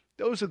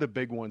 Those are the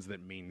big ones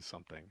that mean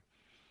something.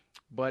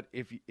 But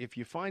if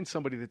you find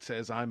somebody that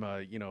says I'm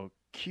a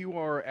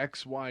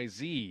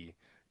QRXYZ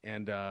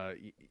and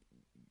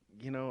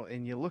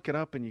and you look it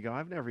up and you go,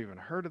 I've never even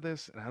heard of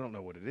this and I don't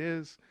know what it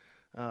is.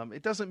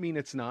 It doesn't mean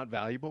it's not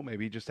valuable.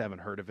 Maybe you just haven't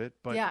heard of it.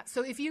 But yeah.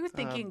 So if you're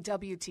thinking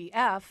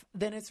WTF,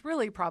 then it's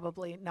really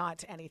probably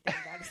not anything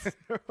that's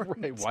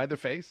right. Why the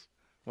face?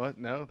 What?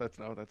 No, that's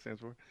not what that stands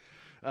for.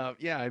 I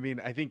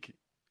think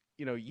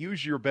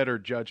use your better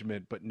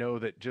judgment, but know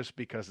that just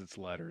because it's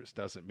letters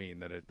doesn't mean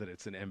that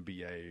it's an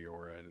MBA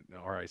or an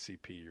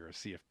RICP or a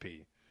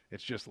CFP.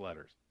 It's just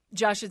letters.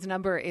 Josh's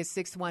number is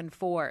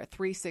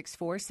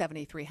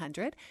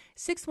 614-364-7300,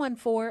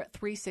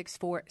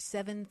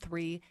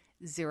 614-364-7300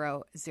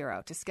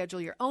 to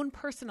schedule your own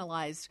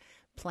personalized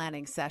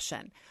planning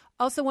session.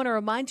 Also want to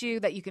remind you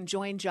that you can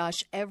join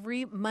Josh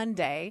every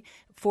Monday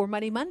for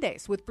Money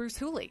Mondays with Bruce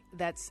Hooley.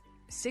 That's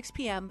 6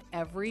 p.m.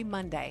 every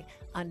Monday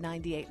on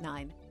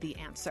 98.9 The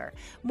Answer.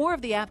 More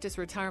of the Aptus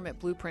Retirement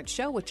Blueprint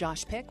Show with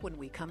Josh Pick when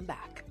we come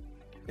back.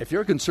 If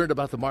you're concerned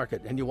about the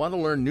market and you want to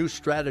learn new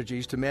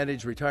strategies to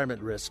manage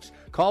retirement risks,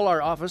 call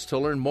our office to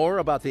learn more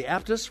about the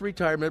Aptus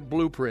Retirement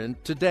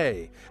Blueprint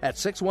today at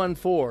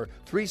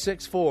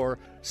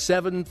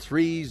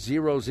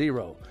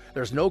 614-364-7300.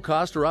 There's no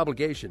cost or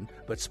obligation,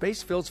 but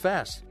space fills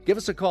fast. Give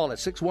us a call at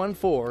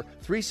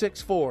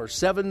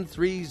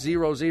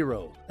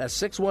 614-364-7300.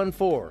 That's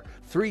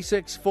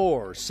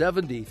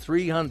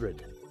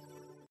 614-364-7300.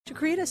 To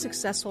create a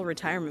successful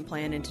retirement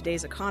plan in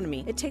today's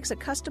economy, it takes a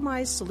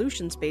customized,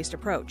 solutions-based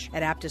approach.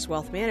 At Aptus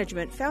Wealth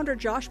Management, founder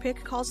Josh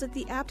Pick calls it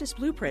the Aptus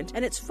Blueprint,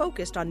 and it's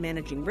focused on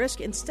managing risk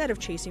instead of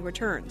chasing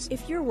returns.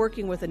 If you're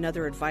working with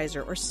another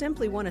advisor or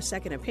simply want a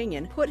second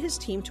opinion, put his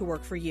team to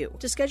work for you.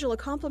 To schedule a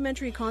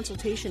complimentary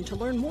consultation to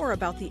learn more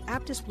about the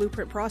Aptus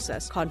Blueprint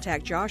process,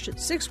 contact Josh at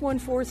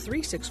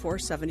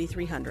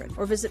 614-364-7300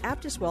 or visit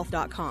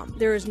aptuswealth.com.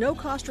 There is no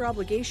cost or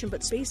obligation,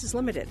 but space is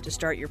limited. To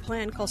start your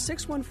plan, call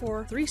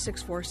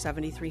 614-364-7300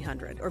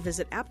 or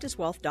visit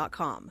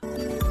aptuswealth.com.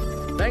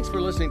 Thanks for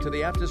listening to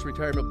the Aptus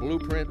Retirement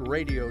Blueprint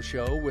radio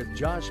show with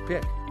Josh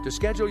Pick. To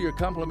schedule your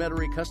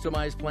complimentary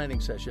customized planning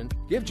session,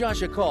 give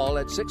Josh a call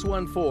at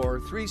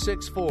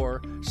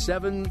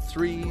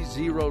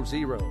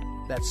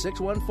 614-364-7300. That's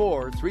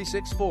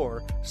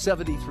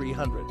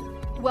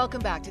 614-364-7300.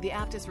 Welcome back to the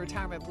Aptus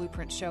Retirement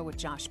Blueprint Show with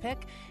Josh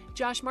Pick.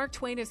 Josh, Mark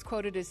Twain is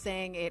quoted as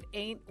saying, it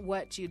ain't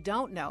what you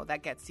don't know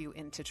that gets you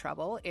into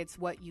trouble. It's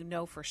what you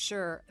know for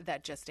sure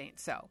that just ain't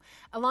so.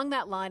 Along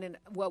that line and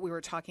what we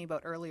were talking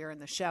about earlier in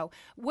the show,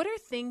 what are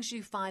things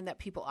you find that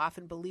people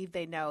often believe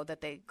they know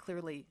that they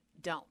clearly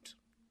don't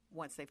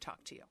once they've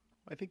talked to you?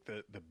 I think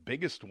the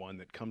biggest one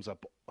that comes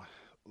up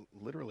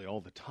literally all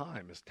the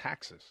time is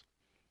taxes.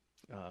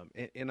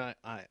 And I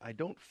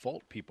don't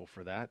fault people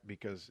for that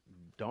because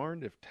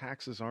darned if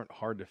taxes aren't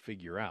hard to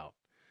figure out.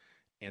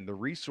 And the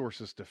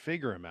resources to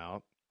figure them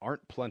out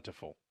aren't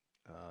plentiful.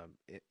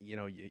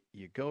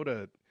 You go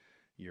to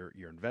your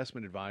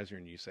investment advisor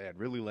and you say, I'd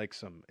really like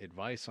some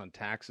advice on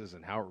taxes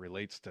and how it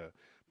relates to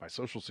my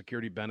Social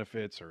Security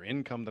benefits or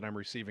income that I'm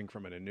receiving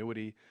from an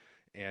annuity,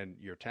 and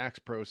your tax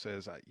pro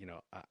says,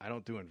 I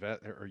don't do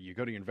or you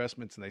go to your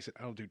investments and they say,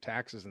 I don't do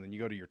taxes. And then you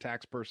go to your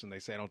tax person, they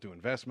say, I don't do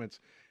investments.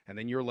 And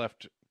then you're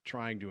left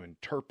trying to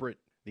interpret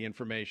the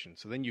information.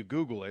 So then you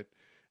Google it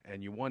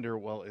and you wonder,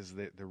 well, is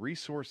the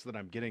resource that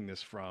I'm getting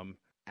this from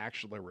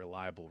actually a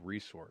reliable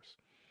resource?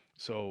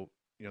 So,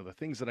 the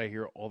things that I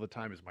hear all the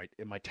time is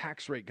my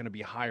tax rate going to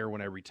be higher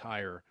when I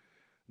retire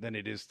than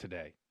it is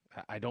today?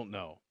 I don't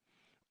know.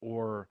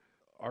 Or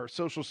are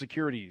Social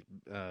Security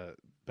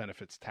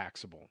benefits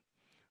taxable?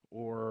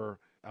 Or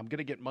I'm going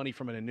to get money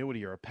from an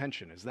annuity or a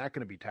pension. Is that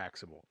going to be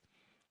taxable?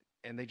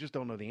 And they just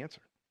don't know the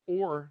answer.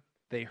 Or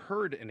they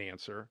heard an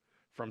answer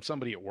from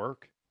somebody at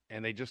work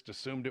and they just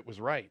assumed it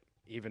was right,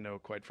 even though,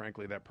 quite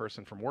frankly, that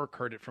person from work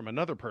heard it from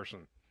another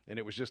person. And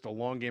it was just a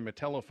long game of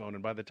telephone.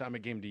 And by the time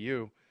it came to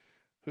you,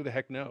 who the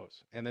heck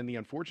knows? And then the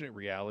unfortunate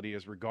reality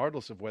is,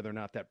 regardless of whether or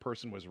not that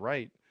person was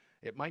right,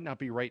 it might not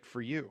be right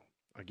for you.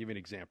 I'll give you an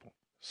example.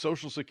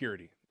 Social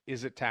Security,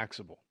 is it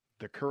taxable?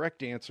 The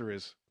correct answer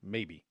is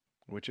maybe,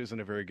 which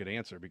isn't a very good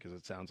answer because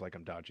it sounds like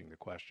I'm dodging the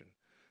question.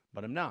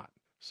 But I'm not.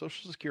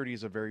 Social Security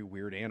is a very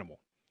weird animal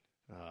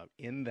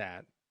in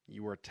that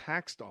you are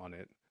taxed on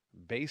it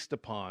based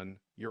upon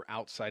your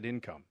outside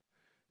income.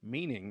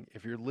 Meaning,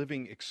 if you're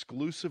living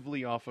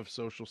exclusively off of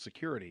Social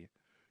Security,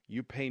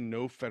 you pay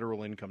no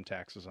federal income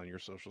taxes on your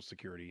Social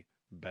Security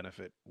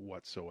benefit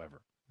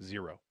whatsoever.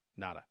 Zero.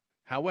 Nada.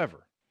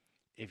 However,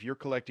 if you're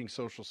collecting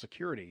Social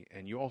Security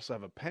and you also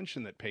have a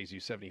pension that pays you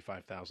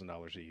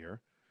 $75,000 a year,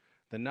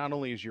 then not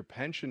only is your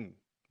pension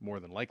more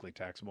than likely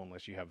taxable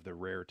unless you have the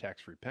rare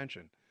tax-free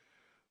pension,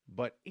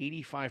 but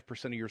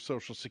 85% of your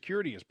Social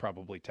Security is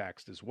probably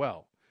taxed as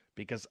well,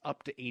 because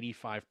up to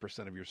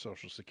 85% of your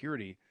Social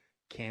Security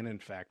can in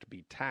fact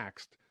be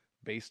taxed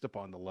based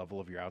upon the level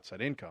of your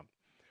outside income.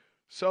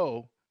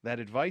 So that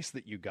advice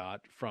that you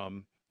got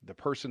from the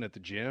person at the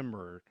gym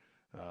or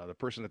the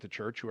person at the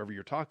church, whoever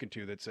you're talking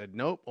to, that said,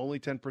 nope, only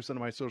 10% of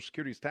my Social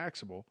Security is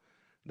taxable,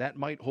 that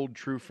might hold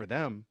true for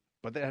them,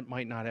 but that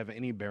might not have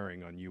any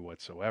bearing on you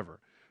whatsoever.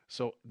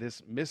 So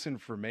this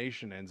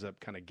misinformation ends up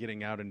kind of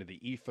getting out into the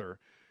ether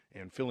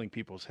and filling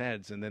people's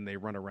heads, and then they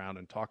run around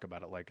and talk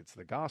about it like it's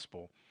the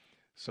gospel.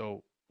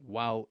 So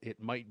while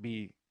it might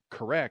be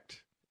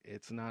correct,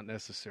 it's not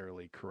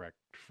necessarily correct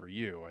for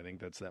you. I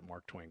think that's that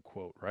Mark Twain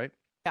quote, right?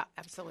 Yeah,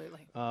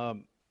 absolutely.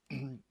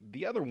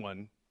 The other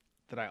one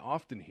that I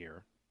often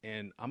hear,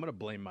 and I'm going to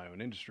blame my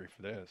own industry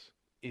for this,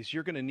 is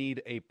you're going to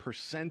need a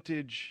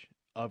percentage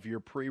of your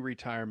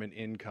pre-retirement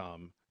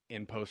income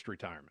in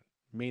post-retirement.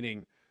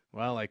 Meaning,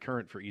 well,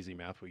 for easy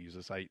math, we'll use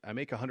this. I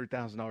make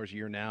 $100,000 a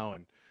year now,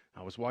 and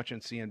I was watching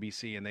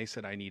CNBC, and they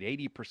said I need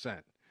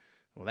 80%.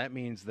 Well, that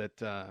means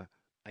that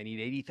I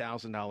need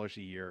 $80,000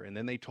 a year. And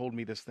then they told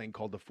me this thing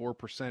called the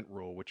 4%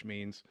 rule, which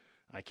means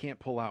I can't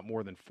pull out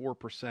more than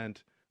 4%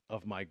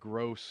 of my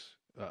gross,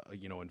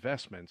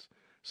 investments.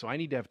 So I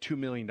need to have $2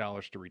 million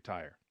to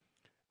retire.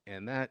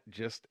 And that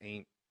just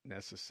ain't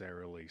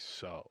necessarily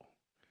so.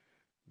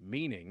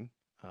 Meaning,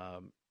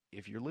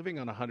 if you're living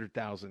on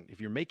if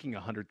you're making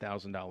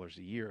 $100,000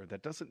 a year,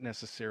 that doesn't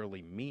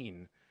necessarily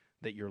mean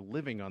that you're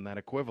living on that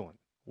equivalent.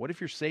 What if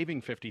you're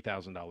saving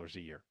 $50,000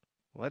 a year?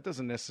 Well, that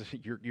doesn't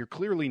necessarily, you're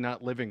clearly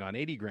not living on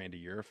 80 grand a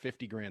year.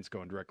 50 grand's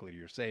going directly to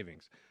your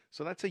savings.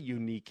 So that's a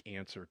unique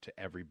answer to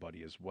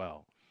everybody as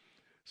well.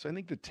 So I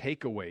think the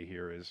takeaway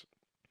here is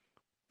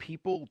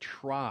people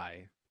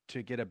try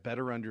to get a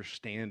better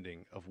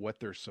understanding of what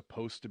they're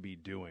supposed to be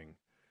doing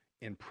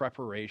in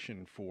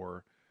preparation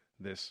for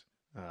this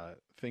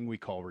thing we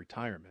call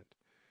retirement.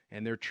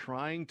 And they're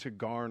trying to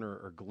garner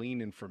or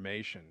glean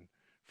information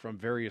from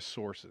various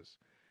sources.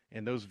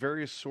 And those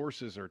various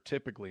sources are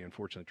typically,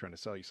 unfortunately, trying to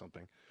sell you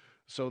something.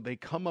 So they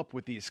come up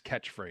with these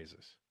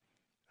catchphrases.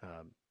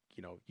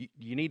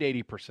 You need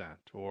 80%,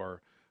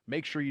 or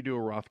make sure you do a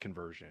Roth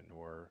conversion,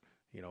 or,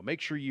 make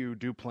sure you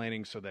do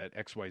planning so that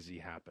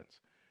XYZ happens.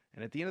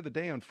 And at the end of the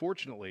day,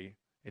 unfortunately,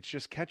 it's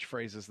just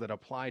catchphrases that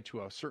apply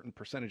to a certain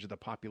percentage of the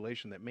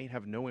population that may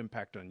have no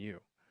impact on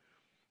you.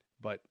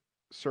 But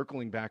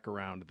circling back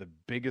around, the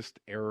biggest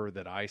error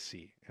that I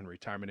see in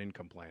retirement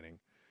income planning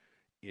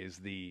is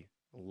the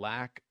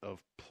lack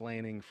of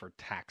planning for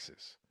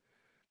taxes.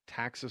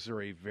 Taxes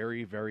are a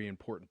very, very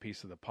important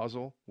piece of the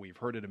puzzle. We've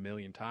heard it a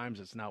million times.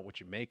 It's not what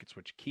you make, it's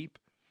what you keep.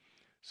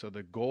 So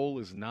the goal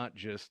is not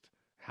just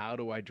how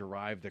do I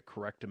derive the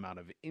correct amount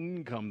of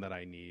income that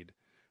I need,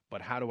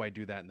 but how do I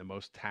do that in the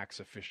most tax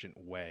efficient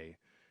way?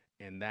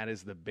 And that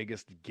is the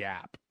biggest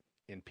gap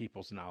in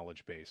people's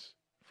knowledge base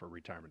for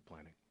retirement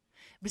planning.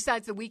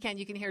 Besides the weekend,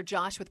 you can hear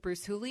Josh with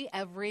Bruce Hooley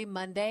every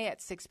Monday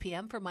at 6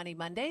 p.m. for Money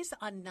Mondays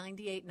on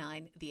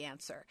 98.9 The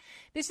Answer.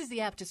 This is the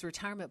Aptus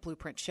Retirement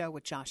Blueprint Show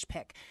with Josh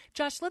Pick.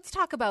 Josh, let's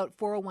talk about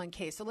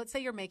 401k. So let's say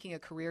you're making a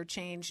career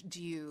change.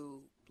 Do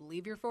you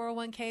leave your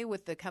 401k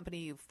with the company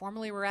you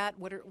formerly were at?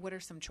 What are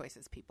some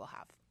choices people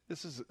have?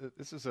 This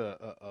is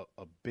a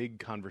big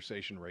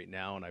conversation right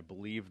now, and I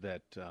believe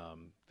that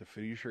the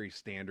fiduciary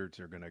standards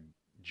are going to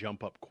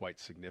jump up quite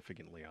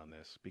significantly on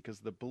this, because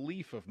the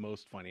belief of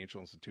most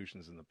financial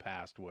institutions in the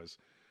past was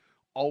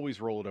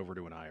always roll it over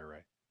to an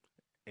IRA.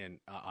 And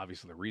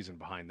obviously the reason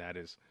behind that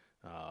is,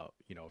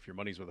 if your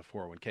money's with a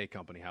 401k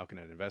company, how can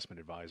an investment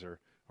advisor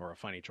or a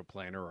financial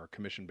planner or a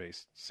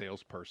commission-based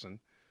salesperson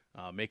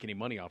make any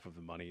money off of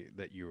the money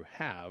that you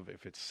have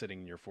if it's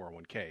sitting in your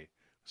 401k?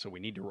 So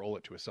we need to roll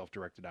it to a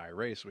self-directed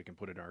IRA so we can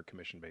put it in our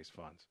commission-based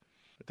funds.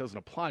 It doesn't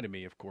apply to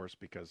me, of course,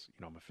 because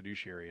I'm a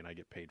fiduciary and I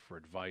get paid for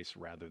advice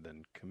rather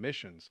than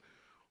commissions.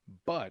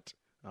 But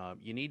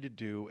you need to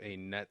do a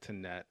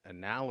net-to-net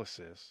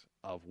analysis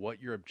of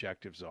what your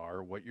objectives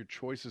are, what your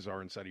choices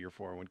are inside of your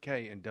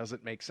 401k, and does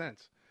it make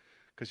sense?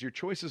 Because your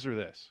choices are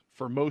this.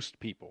 For most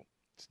people,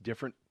 it's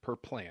different per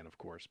plan, of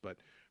course, but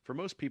for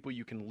most people,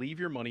 you can leave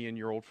your money in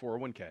your old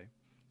 401k.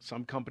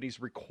 Some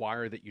companies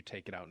require that you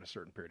take it out in a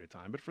certain period of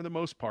time, but for the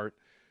most part,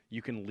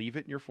 you can leave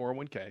it in your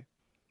 401k,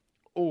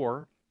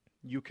 or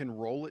you can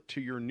roll it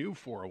to your new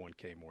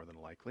 401k more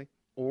than likely,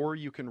 or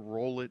you can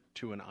roll it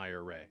to an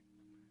IRA.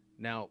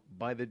 Now,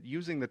 by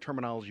using the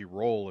terminology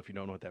roll, if you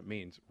don't know what that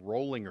means,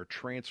 rolling or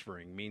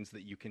transferring means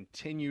that you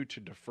continue to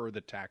defer the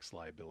tax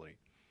liability.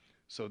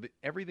 So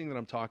everything that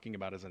I'm talking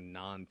about is a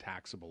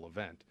non-taxable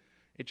event.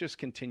 It just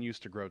continues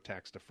to grow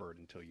tax deferred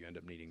until you end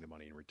up needing the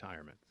money in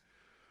retirement.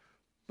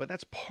 But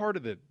that's part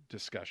of the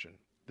discussion.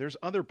 There's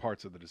other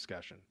parts of the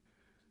discussion.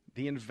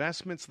 The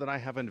investments that I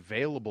have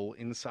available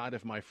inside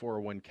of my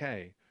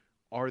 401k,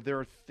 are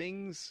there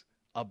things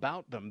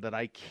about them that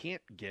I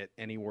can't get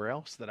anywhere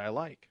else that I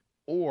like?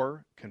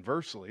 Or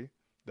conversely,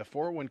 the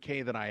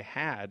 401k that I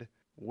had,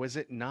 was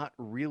it not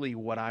really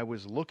what I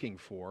was looking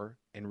for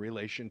in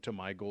relation to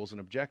my goals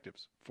and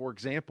objectives? For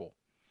example,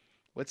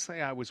 let's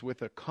say I was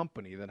with a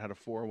company that had a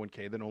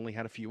 401k that only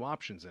had a few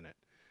options in it.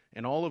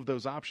 And all of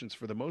those options,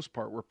 for the most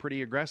part, were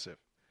pretty aggressive.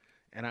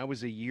 And I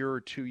was a year or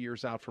 2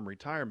 years out from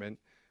retirement.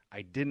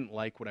 I didn't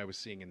like what I was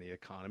seeing in the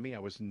economy. I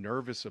was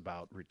nervous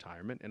about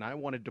retirement, and I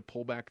wanted to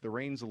pull back the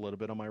reins a little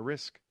bit on my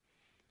risk.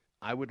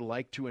 I would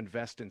like to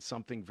invest in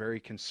something very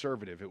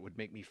conservative. It would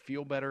make me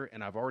feel better,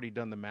 and I've already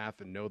done the math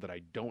and know that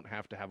I don't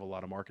have to have a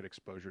lot of market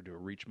exposure to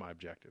reach my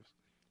objectives.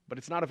 But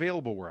it's not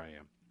available where I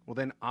am. Well,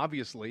 then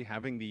obviously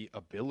having the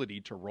ability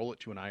to roll it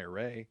to an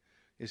IRA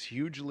is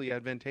hugely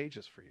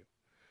advantageous for you.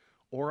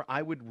 Or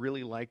I would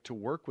really like to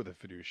work with a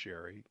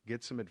fiduciary,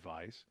 get some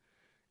advice,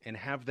 and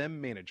have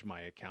them manage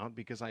my account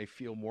because I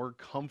feel more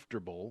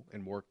comfortable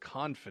and more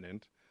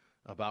confident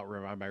about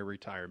my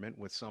retirement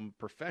with some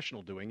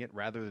professional doing it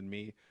rather than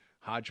me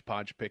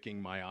hodgepodge picking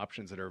my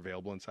options that are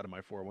available inside of my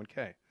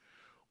 401k.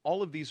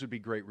 All of these would be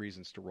great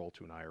reasons to roll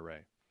to an IRA.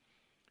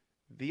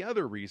 The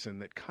other reason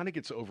that kind of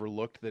gets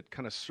overlooked, that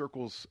kind of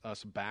circles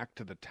us back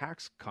to the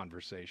tax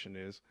conversation,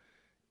 is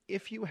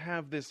if you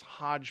have this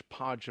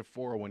hodgepodge of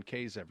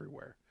 401ks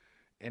everywhere,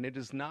 and it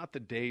is not the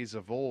days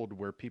of old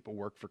where people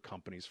work for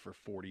companies for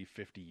 40,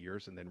 50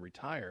 years and then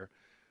retire.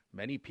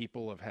 Many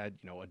people have had,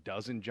 a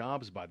dozen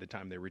jobs by the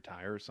time they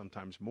retire,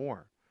 sometimes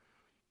more.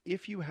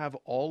 If you have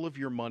all of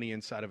your money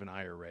inside of an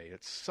IRA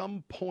at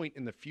some point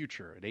in the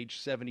future, at age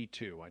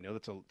 72, I know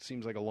that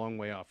seems like a long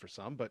way off for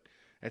some, but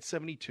at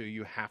 72,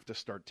 you have to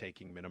start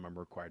taking minimum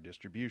required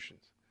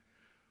distributions.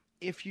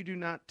 If you do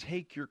not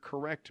take your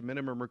correct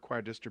minimum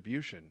required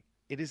distribution,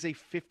 it is a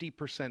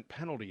 50%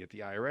 penalty at the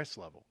IRS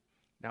level.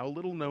 Now, a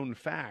little known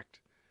fact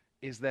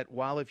is that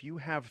while if you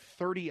have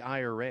 30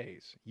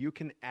 IRAs, you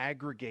can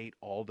aggregate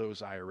all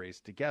those IRAs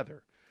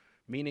together.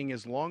 Meaning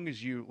as long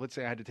as let's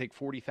say I had to take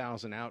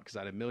 $40,000 out because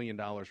I had $1 million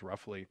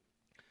roughly,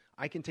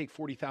 I can take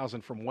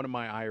 $40,000 from one of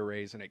my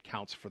IRAs and it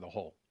counts for the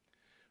whole.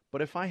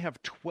 But if I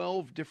have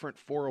 12 different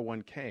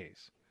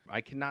 401ks,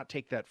 I cannot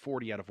take that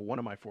 40 out of one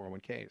of my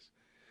 401ks.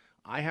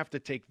 I have to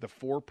take the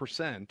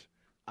 4%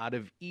 out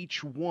of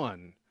each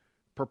one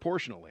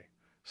proportionally.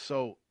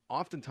 So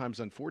oftentimes,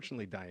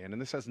 unfortunately, Diane,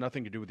 and this has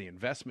nothing to do with the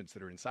investments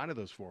that are inside of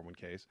those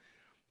 401ks,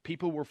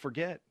 people will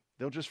forget.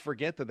 They'll just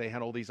forget that they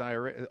had all these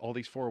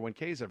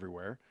 401ks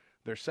everywhere.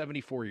 They're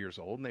 74 years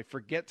old, and they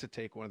forget to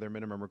take one of their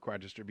minimum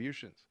required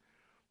distributions.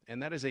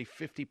 And that is a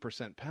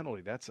 50%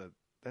 penalty. That's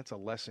a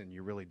lesson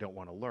you really don't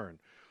want to learn.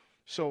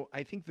 So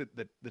I think that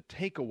the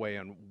takeaway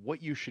on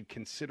what you should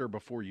consider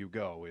before you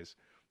go is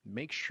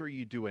make sure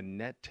you do a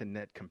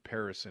net-to-net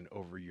comparison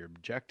over your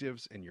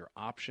objectives and your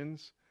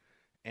options,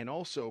 and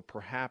also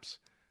perhaps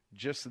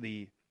just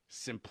the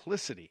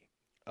simplicity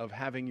of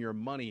having your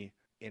money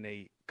in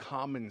a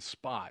common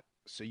spot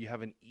so you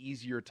have an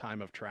easier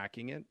time of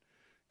tracking it.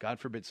 God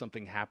forbid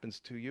something happens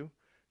to you.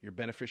 Your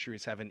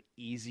beneficiaries have an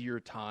easier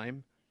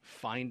time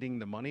finding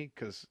the money,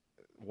 because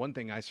one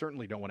thing I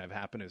certainly don't want to have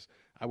happen is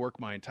I work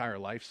my entire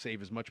life,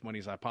 save as much money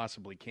as I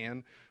possibly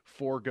can,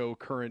 forego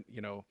current,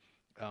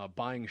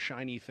 buying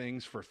shiny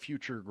things for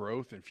future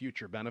growth and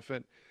future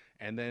benefit,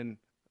 and then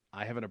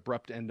I have an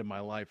abrupt end to my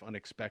life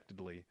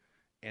unexpectedly,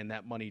 and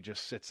that money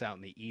just sits out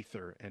in the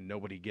ether and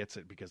nobody gets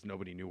it because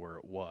nobody knew where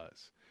it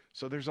was.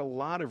 So there's a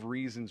lot of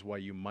reasons why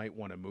you might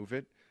want to move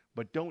it,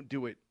 but don't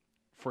do it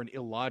for an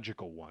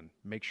illogical one.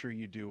 Make sure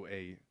you do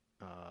a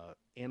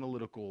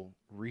analytical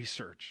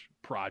research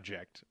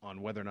project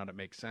on whether or not it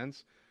makes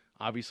sense,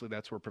 obviously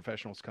that's where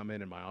professionals come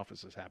in, and my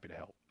office is happy to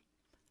help.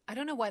 I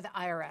don't know why the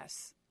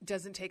IRS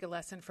doesn't take a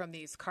lesson from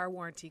these car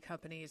warranty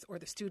companies or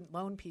the student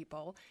loan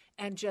people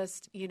and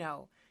just,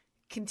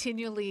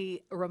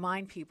 continually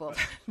remind people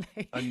that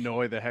they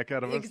annoy the heck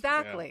out of us.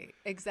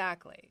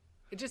 Exactly.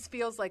 It just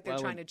feels like they're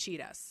trying to cheat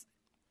us.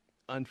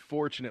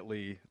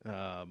 Unfortunately,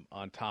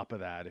 on top of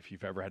that, if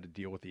you've ever had to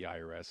deal with the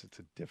IRS, it's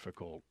a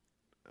difficult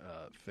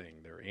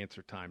thing. Their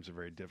answer times are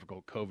very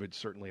difficult. COVID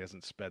certainly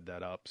hasn't sped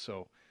that up.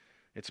 So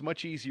it's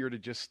much easier to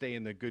just stay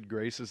in the good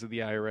graces of the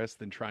IRS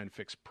than try and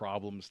fix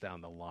problems down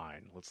the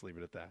line. Let's leave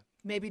it at that.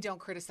 Maybe don't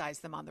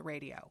criticize them on the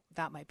radio.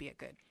 That might be a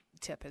good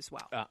tip as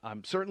well.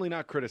 I'm certainly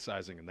not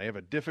criticizing them. They have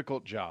a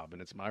difficult job,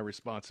 and it's my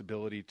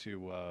responsibility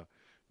to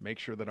make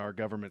sure that our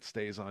government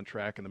stays on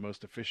track in the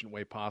most efficient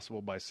way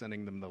possible by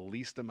sending them the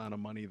least amount of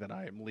money that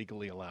I am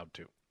legally allowed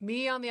to.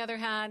 Me, on the other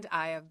hand,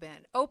 I have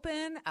been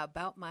open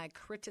about my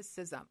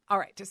criticism. All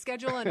right, to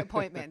schedule an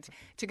appointment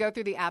to go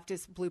through the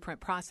Aptus Blueprint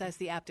process,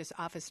 the Aptus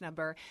office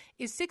number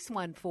is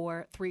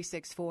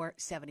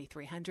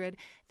 614-364-7300.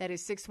 That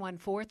is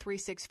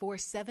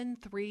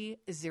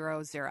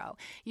 614-364-7300.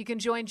 You can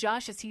join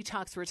Josh as he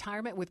talks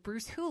retirement with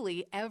Bruce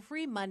Hooley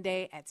every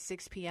Monday at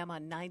 6 p.m.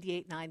 on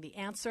 98.9 The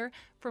Answer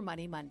for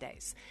Money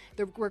Mondays.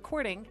 The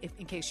recording,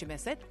 in case you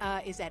miss it,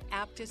 is at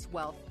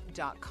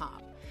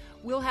aptuswealth.com.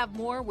 We'll have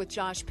more with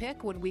Josh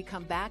Pick when we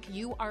come back.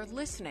 You are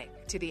listening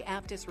to the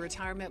Aptus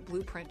Retirement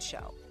Blueprint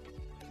Show.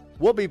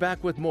 We'll be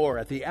back with more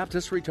at the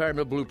Aptus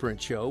Retirement Blueprint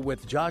Show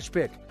with Josh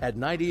Pick at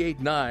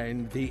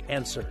 98.9 The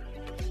Answer.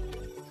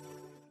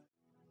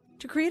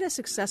 To create a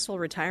successful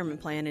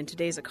retirement plan in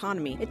today's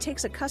economy, it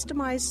takes a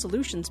customized,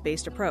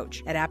 solutions-based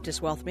approach. At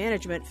Aptus Wealth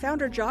Management,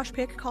 founder Josh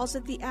Pick calls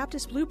it the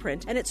Aptus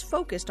Blueprint, and it's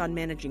focused on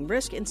managing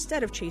risk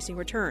instead of chasing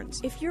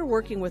returns. If you're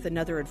working with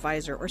another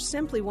advisor or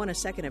simply want a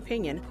second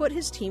opinion, put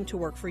his team to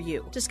work for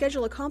you. To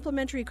schedule a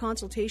complimentary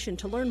consultation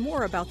to learn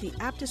more about the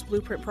Aptus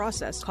Blueprint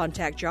process,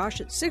 contact Josh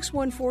at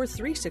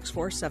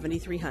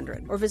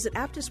 614-364-7300 or visit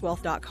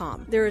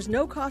aptuswealth.com. There is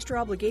no cost or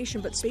obligation,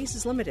 but space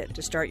is limited.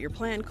 To start your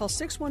plan, call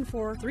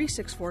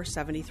 614-364-7300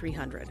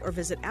 or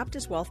visit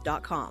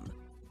aptuswealth.com.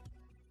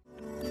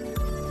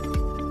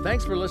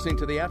 Thanks for listening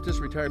to the Aptus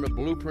Retirement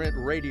Blueprint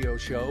radio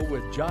show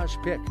with Josh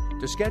Pick.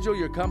 To schedule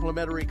your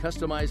complimentary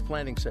customized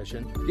planning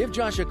session, give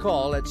Josh a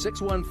call at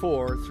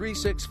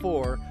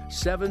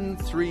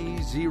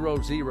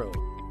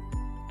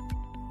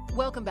 614-364-7300.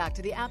 Welcome back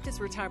to the Aptus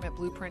Retirement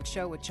Blueprint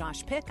Show with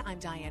Josh Pick. I'm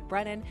Diane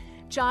Brennan.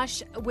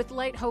 Josh, with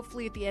light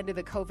hopefully at the end of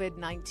the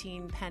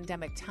COVID-19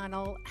 pandemic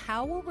tunnel,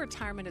 how will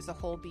retirement as a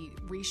whole be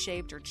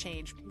reshaped or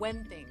changed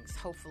when things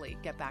hopefully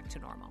get back to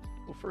normal?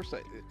 Well, first,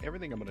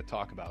 everything I'm going to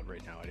talk about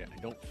right now, I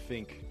don't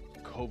think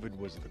COVID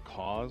was the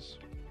cause,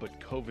 but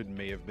COVID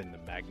may have been the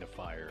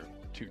magnifier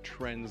to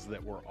trends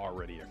that were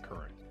already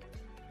occurring.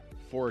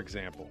 For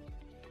example,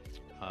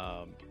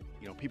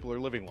 people are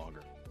living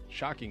longer.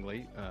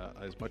 Shockingly,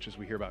 as much as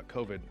we hear about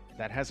COVID,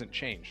 that hasn't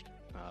changed.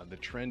 The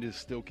trend is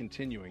still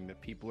continuing,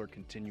 that people are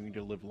continuing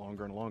to live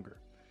longer and longer.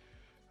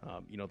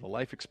 The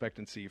life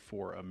expectancy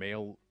for a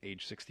male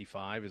age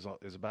 65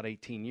 is about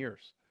 18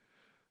 years.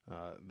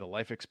 The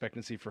life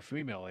expectancy for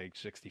female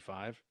age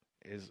 65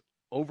 is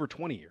over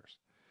 20 years.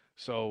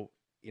 So,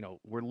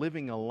 we're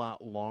living a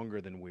lot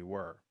longer than we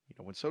were.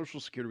 When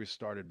Social Security was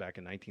started back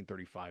in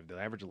 1935, the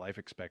average life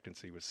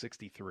expectancy was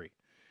 63.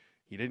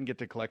 You didn't get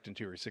to collect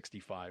until you were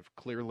 65.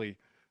 Clearly,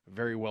 a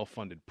very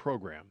well-funded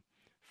program.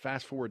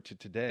 Fast forward to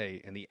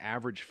today, and the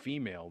average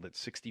female that's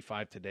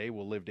 65 today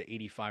will live to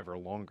 85 or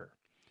longer.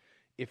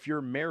 If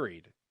you're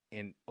married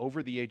and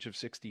over the age of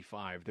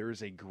 65, there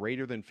is a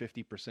greater than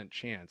 50%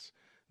 chance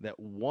that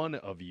one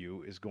of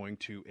you is going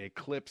to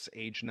eclipse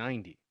age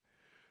 90.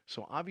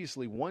 So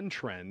obviously, one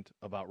trend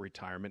about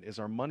retirement is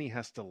our money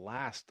has to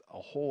last a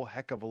whole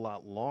heck of a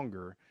lot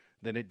longer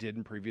than it did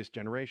in previous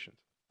generations.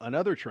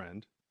 Another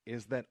trend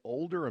is that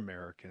older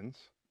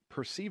Americans,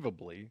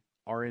 perceivably,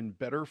 are in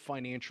better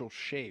financial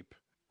shape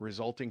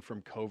resulting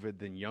from COVID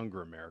than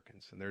younger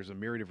Americans. And there's a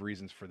myriad of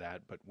reasons for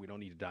that, but we don't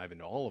need to dive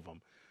into all of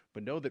them.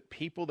 But know that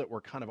people that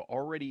were kind of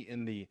already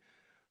in the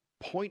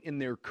point in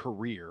their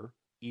career,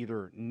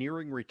 either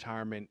nearing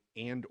retirement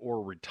and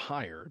or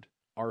retired,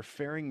 are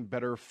faring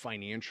better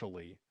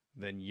financially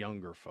than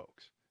younger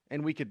folks.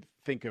 And we could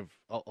think of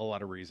a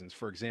lot of reasons.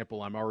 For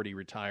example, I'm already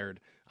retired.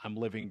 I'm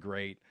living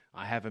great.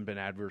 I haven't been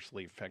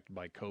adversely affected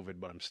by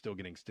COVID, but I'm still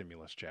getting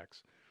stimulus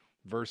checks.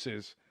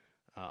 Versus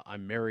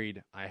I'm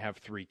married, I have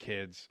 3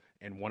 kids,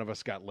 and one of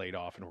us got laid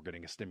off and we're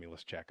getting a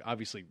stimulus check.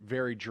 Obviously,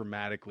 very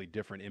dramatically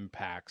different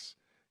impacts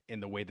in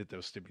the way that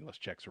those stimulus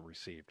checks are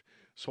received.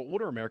 So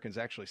older Americans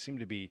actually seem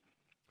to be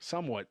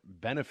somewhat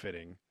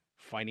benefiting,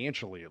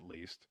 financially at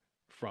least,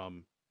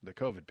 from the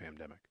COVID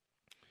pandemic.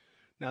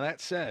 Now,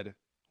 that said,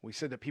 we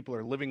said that people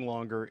are living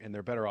longer and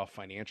they're better off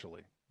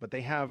financially, but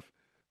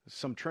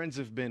some trends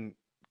have been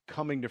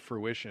coming to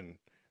fruition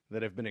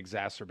that have been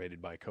exacerbated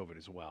by COVID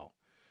as well.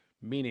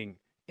 Meaning,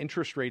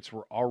 interest rates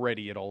were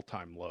already at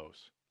all-time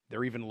lows.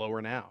 They're even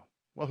lower now.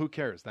 Well, who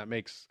cares? That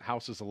makes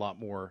houses a lot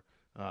more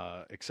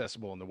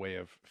accessible in the way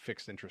of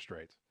fixed interest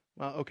rates.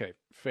 Well, okay,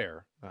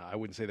 fair. I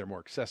wouldn't say they're more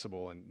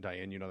accessible, and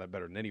Diane, you know that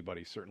better than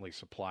anybody. Certainly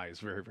supply is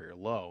very, very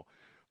low,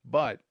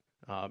 but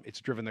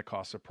it's driven the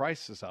cost of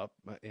prices up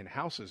in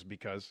houses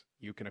because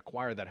you can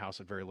acquire that house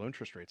at very low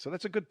interest rates. So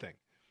that's a good thing.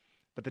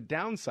 But the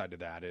downside of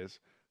that is,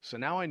 so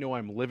now I know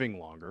I'm living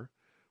longer.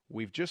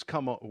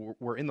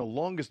 We're in the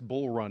longest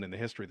bull run in the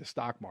history of the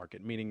stock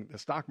market, meaning the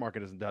stock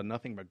market has done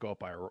nothing but go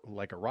up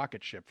like a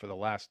rocket ship for the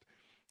last,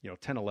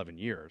 10, 11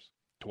 years,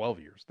 12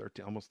 years,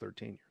 13, almost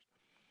 13 years.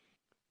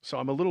 So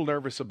I'm a little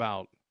nervous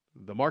about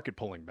the market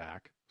pulling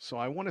back. So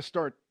I want to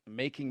start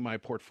making my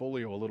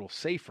portfolio a little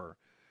safer.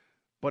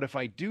 But if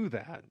I do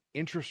that,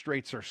 interest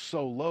rates are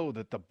so low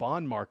that the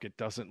bond market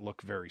doesn't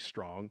look very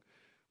strong.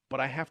 But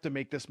I have to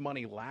make this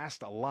money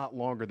last a lot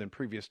longer than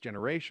previous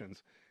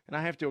generations. And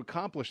I have to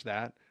accomplish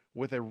that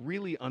with a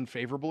really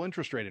unfavorable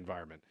interest rate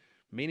environment,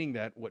 meaning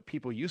that what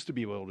people used to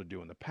be able to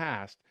do in the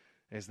past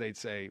is they'd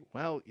say,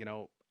 well,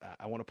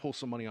 I want to pull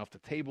some money off the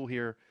table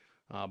here,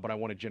 but I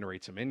want to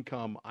generate some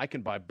income. I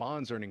can buy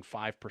bonds earning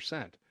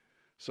 5%.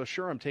 So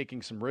sure, I'm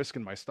taking some risk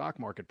in my stock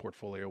market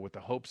portfolio with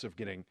the hopes of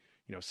getting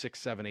 6,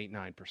 7, 8,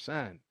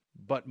 9%.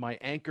 But my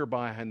anchor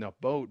behind the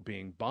boat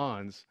being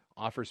bonds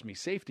offers me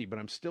safety, but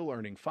I'm still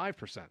earning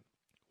 5%.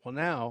 Well,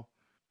 now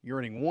you're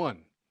earning 1%.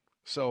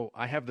 So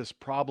I have this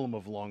problem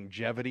of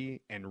longevity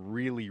and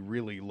really,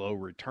 really low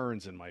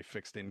returns in my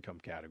fixed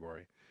income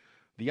category.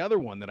 The other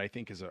one that I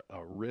think is a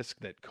risk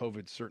that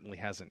COVID certainly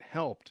hasn't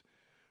helped,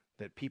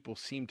 that people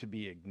seem to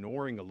be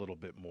ignoring a little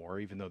bit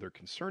more, even though they're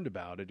concerned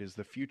about it, is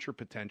the future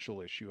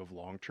potential issue of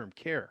long-term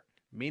care.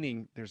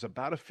 Meaning there's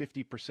about a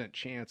 50%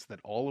 chance that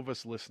all of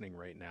us listening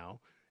right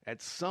now,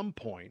 at some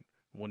point,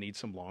 will need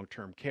some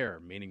long-term care,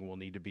 meaning we'll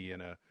need to be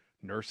in a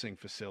nursing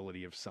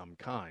facility of some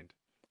kind.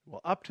 Well,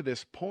 up to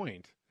this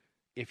point,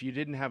 if you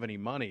didn't have any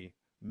money,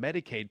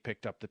 Medicaid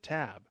picked up the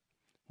tab.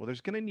 Well,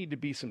 there's going to need to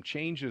be some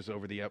changes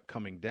over the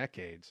upcoming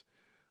decades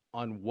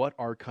on what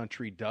our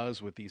country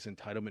does with these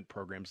entitlement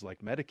programs like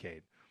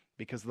Medicaid,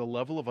 because the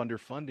level of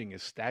underfunding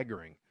is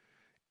staggering.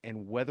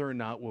 And whether or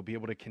not we'll be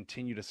able to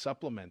continue to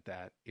supplement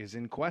that is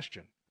in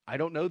question. I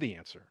don't know the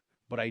answer,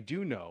 but I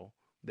do know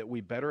that we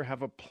better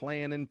have a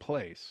plan in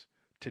place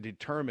to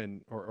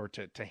determine or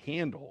to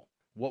handle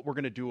what we're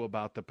going to do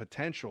about the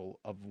potential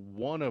of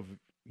one of,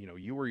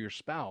 you or your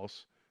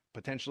spouse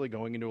potentially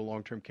going into a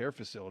long-term care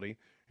facility,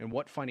 and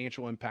what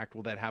financial impact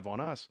will that have on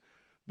us?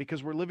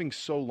 Because we're living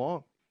so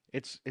long.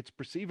 It's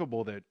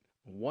perceivable that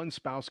one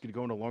spouse could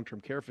go into a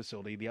long-term care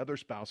facility, the other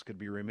spouse could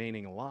be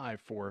remaining alive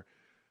for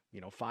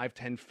 5,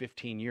 10,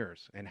 15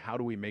 years. And how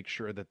do we make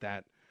sure that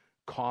that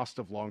cost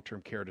of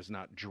long-term care does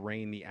not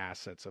drain the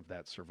assets of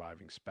that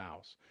surviving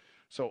spouse?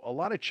 So a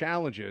lot of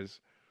challenges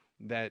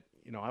that,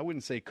 I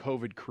wouldn't say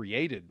COVID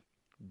created,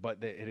 but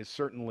that it has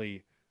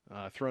certainly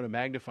thrown a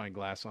magnifying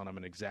glass on them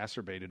and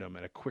exacerbated them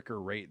at a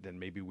quicker rate than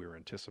maybe we were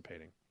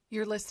anticipating.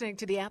 You're listening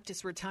to the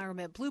Aptus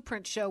Retirement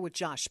Blueprint Show with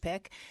Josh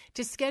Pick.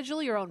 To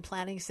schedule your own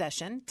planning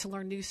session, to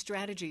learn new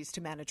strategies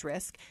to manage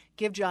risk,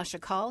 give Josh a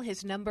call.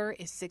 His number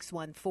is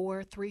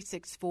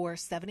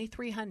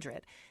 614-364-7300.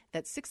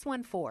 That's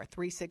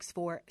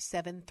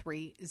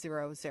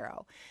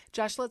 614-364-7300.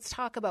 Josh, let's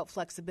talk about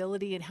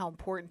flexibility and how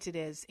important it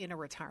is in a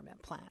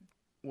retirement plan.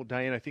 Well,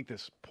 Diane, I think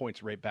this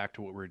points right back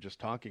to what we were just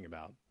talking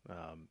about,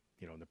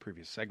 in the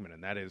previous segment,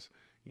 and that is,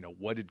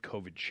 what did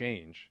COVID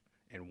change?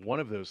 And one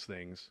of those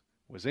things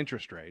was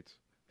interest rates.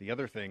 The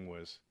other thing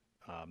was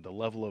the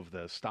level of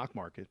the stock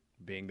market,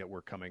 being that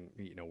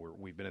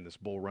we've been in this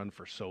bull run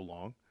for so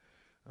long.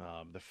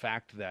 The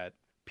fact that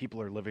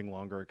people are living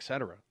longer, et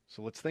cetera.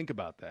 So let's think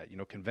about that.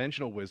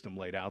 Conventional wisdom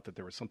laid out that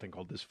there was something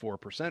called this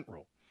 4%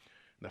 rule.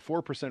 And the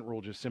 4%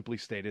 rule just simply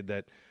stated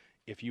that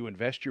if you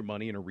invest your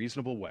money in a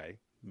reasonable way,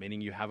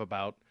 meaning you have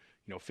about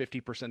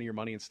 50% of your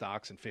money in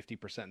stocks and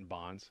 50% in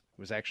bonds, it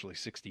was actually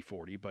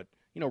 60-40, but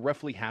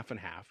roughly half and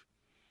half.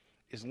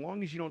 As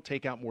long as you don't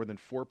take out more than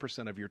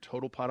 4% of your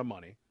total pot of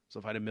money. So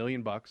if I had $1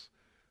 million,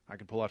 I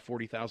could pull out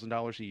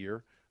 $40,000 a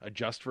year,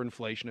 adjust for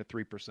inflation at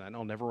 3%.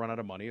 I'll never run out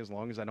of money as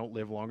long as I don't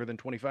live longer than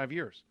 25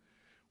 years,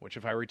 which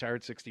if I retire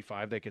at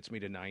 65, that gets me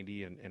to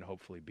 90 and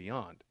hopefully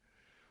beyond.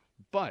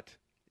 But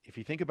if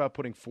you think about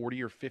putting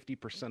 40 or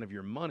 50% of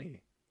your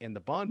money in the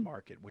bond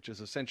market, which is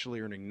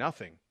essentially earning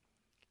nothing,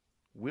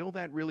 will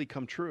that really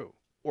come true?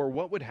 Or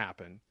what would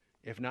happen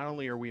if not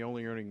only are we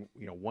only earning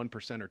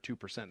 1% or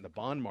 2% in the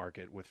bond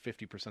market with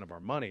 50% of our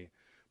money,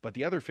 but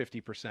the other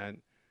 50%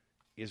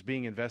 is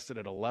being invested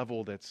at a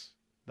level that's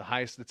the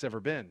highest that's ever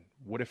been?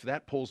 What if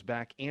that pulls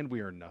back and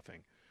we earn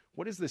nothing?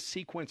 What is the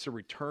sequence of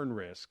return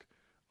risk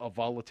of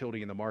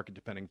volatility in the market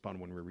depending upon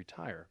when we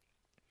retire?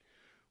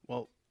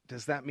 Well,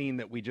 does that mean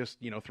that we just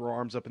throw our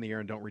arms up in the air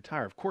and don't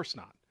retire? Of course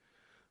not.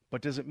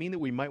 But does it mean that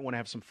we might want to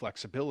have some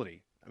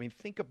flexibility? I mean,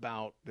 think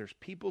about, there's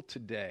people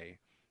today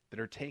that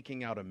are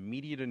taking out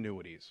immediate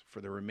annuities for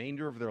the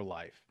remainder of their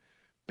life,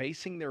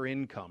 basing their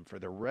income for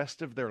the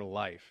rest of their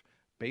life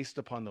based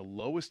upon the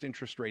lowest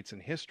interest rates in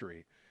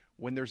history,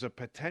 when there's a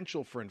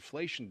potential for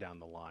inflation down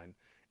the line,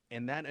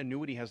 And that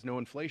annuity has no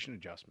inflation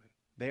adjustment.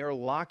 They are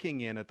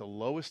locking in at the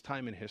lowest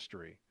time in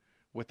history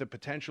with the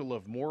potential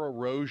of more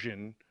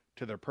erosion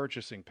to their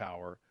purchasing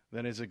power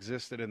than has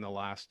existed in the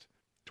last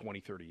 20,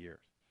 30 years.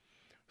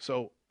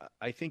 So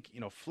I think,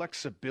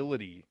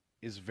 flexibility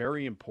is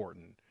very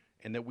important,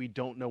 and that we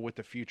don't know what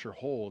the future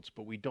holds,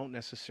 but we don't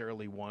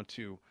necessarily want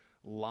to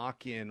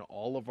lock in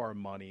all of our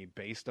money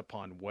based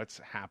upon what's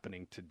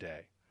happening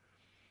today.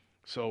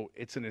 So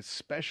it's an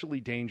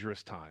especially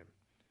dangerous time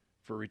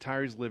for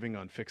retirees living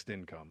on fixed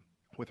income,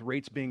 with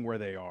rates being where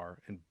they are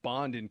and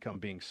bond income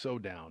being so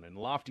down and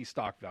lofty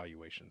stock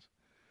valuations,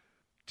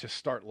 to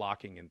start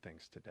locking in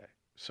things today.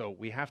 So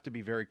we have to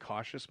be very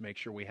cautious, make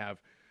sure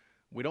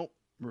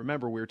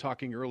remember, we were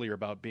talking earlier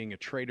about being a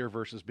trader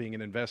versus being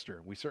an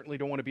investor. We certainly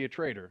don't want to be a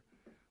trader.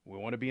 We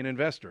want to be an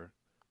investor,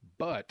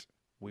 but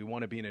we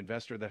want to be an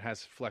investor that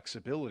has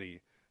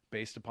flexibility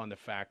based upon the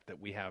fact that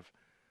we have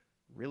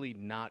really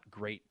not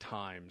great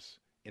times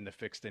in the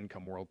fixed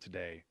income world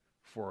today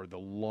for the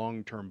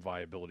long-term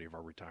viability of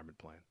our retirement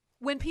plan.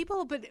 But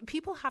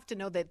people have to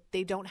know that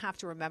they don't have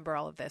to remember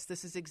all of this.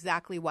 This is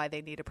exactly why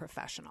they need a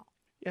professional.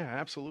 Yeah,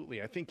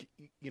 absolutely. I think,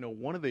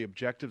 one of the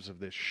objectives of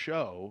this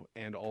show,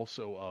 and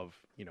also of,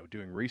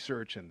 doing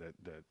research, and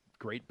the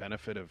great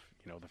benefit of,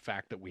 the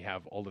fact that we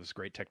have all this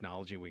great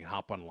technology, we can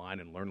hop online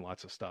and learn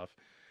lots of stuff,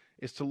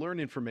 is to learn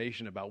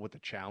information about what the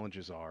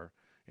challenges are,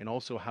 and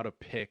also how to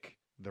pick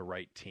the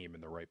right team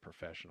and the right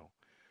professional.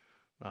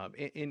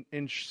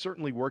 And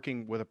certainly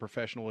working with a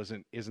professional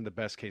isn't the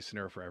best case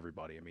scenario for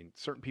everybody. I mean,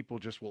 certain people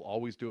just will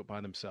always do it by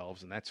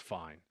themselves, and that's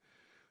fine.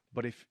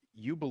 But if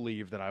you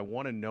believe that I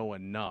want to know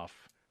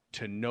enough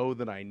to know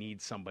that I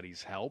need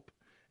somebody's help,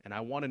 and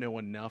I want to know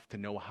enough to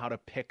know how to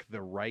pick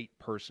the right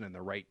person and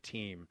the right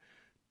team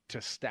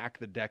to stack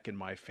the deck in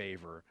my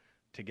favor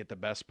to get the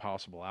best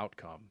possible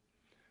outcome,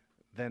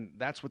 then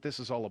that's what this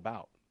is all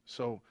about.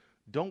 So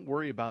don't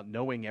worry about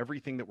knowing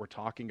everything that we're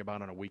talking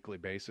about on a weekly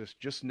basis.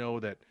 Just know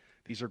that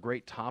these are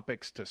great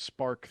topics to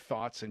spark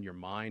thoughts in your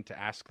mind, to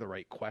ask the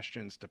right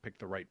questions, to pick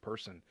the right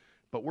person.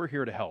 But we're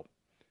here to help.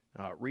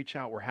 Reach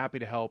out. We're happy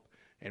to help.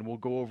 And we'll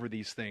go over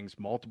these things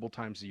multiple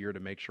times a year to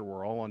make sure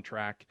we're all on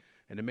track,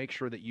 and to make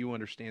sure that you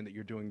understand that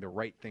you're doing the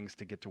right things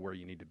to get to where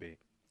you need to be.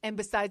 And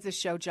besides the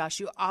show, Josh,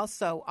 you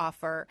also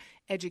offer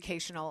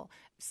educational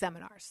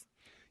seminars.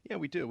 Yeah,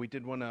 we do. We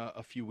did one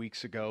a few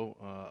weeks ago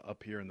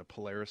up here in the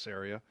Polaris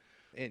area.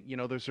 And,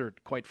 those are,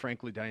 quite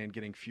frankly, Diane,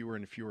 getting fewer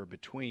and fewer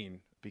between,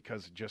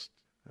 because just,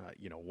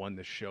 one,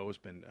 this show has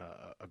been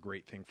a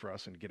great thing for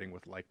us in getting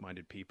with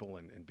like-minded people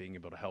and being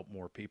able to help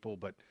more people.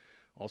 But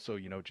also,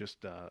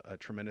 just a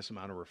tremendous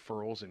amount of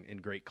referrals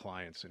and great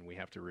clients. And we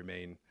have to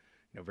remain,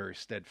 very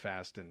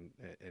steadfast in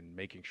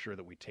making sure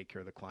that we take care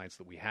of the clients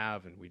that we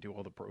have, and we do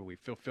we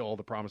fulfill all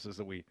the promises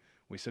that we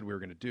said we were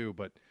going to do.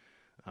 But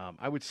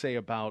I would say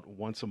about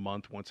once a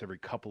month, once every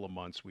couple of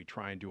months, we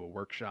try and do a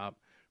workshop.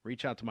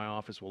 Reach out to my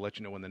office. We'll let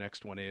you know when the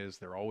next one is.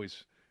 They're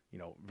always,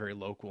 very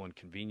local and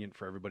convenient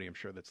for everybody, I'm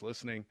sure, that's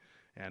listening.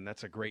 And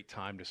that's a great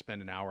time to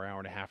spend an hour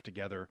and a half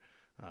together,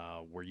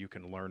 where you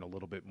can learn a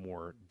little bit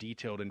more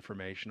detailed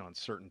information on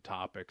certain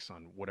topics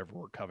on whatever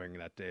we're covering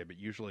that day. But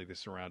usually they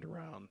surround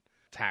around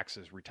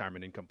taxes,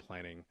 retirement income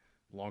planning,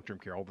 long-term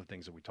care, all the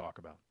things that we talk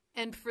about.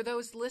 And for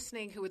those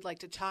listening who would like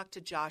to talk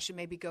to Josh and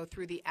maybe go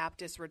through the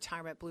Aptus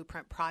Retirement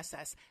Blueprint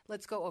process,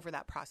 let's go over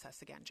that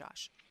process again,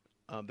 Josh.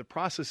 The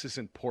process is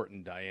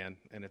important, Diane,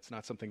 and it's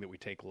not something that we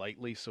take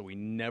lightly, so we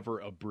never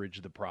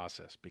abridge the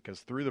process,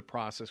 because through the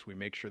process we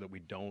make sure that we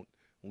don't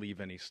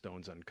leave any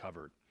stones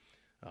uncovered.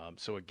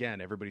 So again,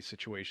 everybody's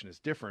situation is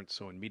different,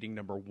 so in meeting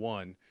number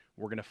 1,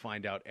 we're going to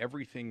find out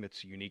everything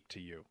that's unique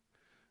to you.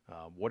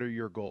 What are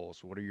your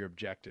goals? What are your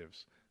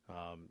objectives?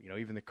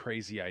 Even the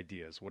crazy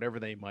ideas, whatever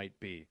they might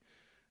be.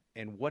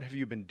 And what have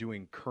you been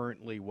doing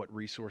currently? What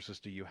resources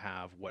do you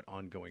have? What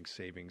ongoing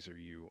savings are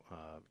you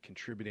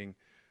contributing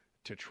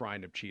to try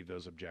and achieve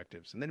those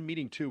objectives? And then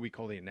meeting 2, we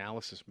call the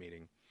analysis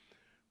meeting.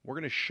 We're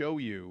going to show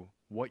you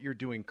what you're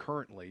doing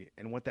currently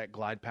and what that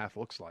glide path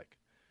looks like.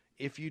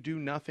 If you do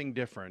nothing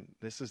different,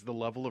 this is the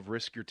level of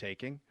risk you're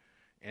taking,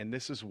 and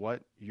this is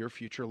what your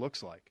future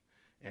looks like.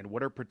 And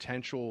what are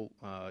potential,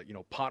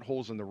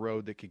 potholes in the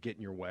road that could get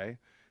in your way,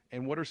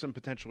 and what are some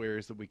potential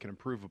areas that we can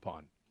improve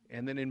upon.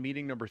 And then in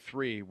meeting number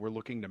 3, we're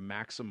looking to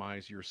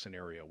maximize your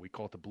scenario. We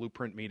call it the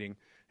blueprint meeting,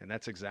 and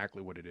that's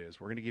exactly what it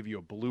is. We're going to give you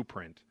a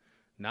blueprint,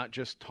 not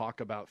just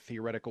talk about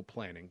theoretical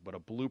planning, but a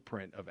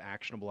blueprint of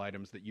actionable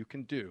items that you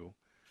can do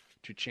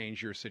to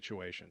change your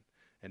situation,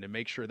 and to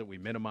make sure that we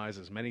minimize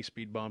as many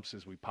speed bumps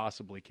as we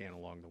possibly can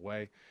along the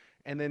way.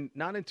 And then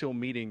not until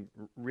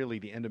really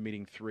the end of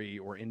meeting 3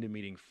 or into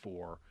meeting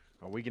 4,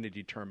 are we going to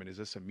determine, is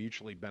this a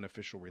mutually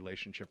beneficial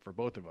relationship for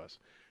both of us?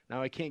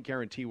 Now, I can't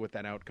guarantee what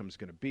that outcome is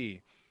going to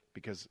be,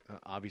 because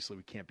obviously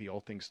we can't be all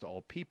things to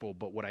all people.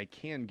 But what I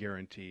can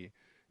guarantee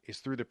is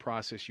through the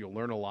process, you'll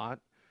learn a lot,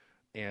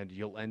 and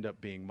you'll end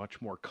up being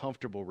much more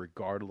comfortable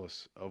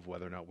regardless of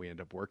whether or not we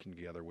end up working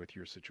together with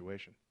your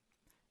situation.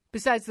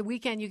 Besides the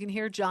weekend, you can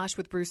hear Josh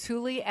with Bruce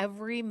Hooley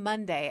every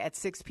Monday at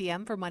 6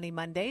 p.m. for Money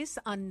Mondays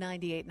on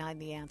 98.9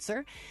 The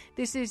Answer.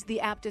 This is the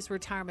Aptus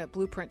Retirement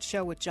Blueprint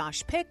Show with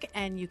Josh Pick,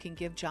 and you can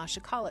give Josh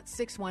a call at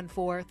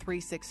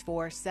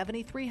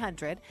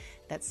 614-364-7300.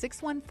 That's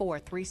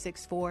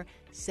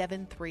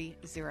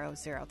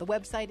 614-364-7300. The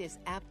website is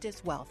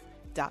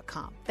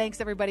aptuswealth.com.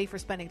 Thanks, everybody, for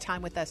spending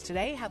time with us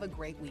today. Have a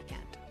great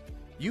weekend.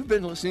 You've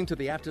been listening to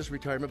the Aptus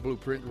Retirement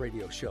Blueprint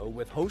radio show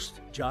with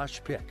host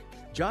Josh Pick.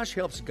 Josh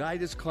helps guide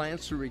his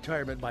clients through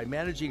retirement by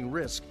managing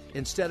risk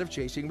instead of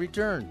chasing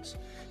returns.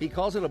 He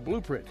calls it a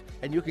blueprint,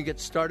 and you can get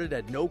started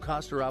at no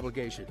cost or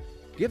obligation.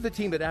 Give the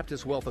team at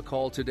Aptus Wealth a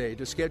call today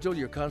to schedule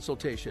your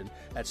consultation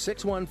at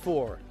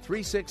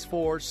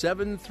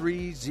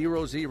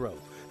 614-364-7300.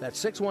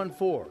 That's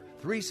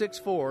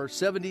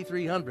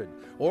 614-364-7300,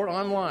 or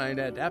online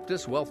at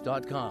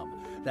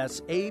aptuswealth.com. That's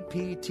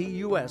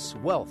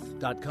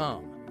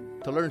APTUSwealth.com.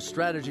 To learn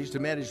strategies to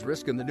manage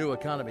risk in the new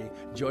economy,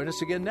 join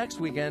us again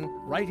next weekend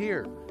right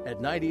here at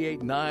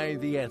 98.9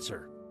 The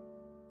Answer.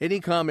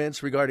 Any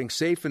comments regarding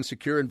safe and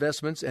secure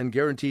investments and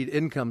guaranteed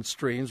income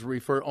streams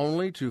refer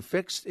only to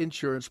fixed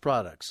insurance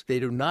products. They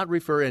do not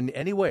refer in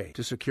any way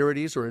to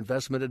securities or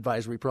investment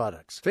advisory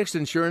products. Fixed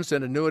insurance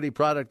and annuity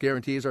product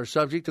guarantees are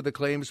subject to the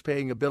claims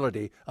paying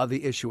ability of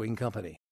the issuing company.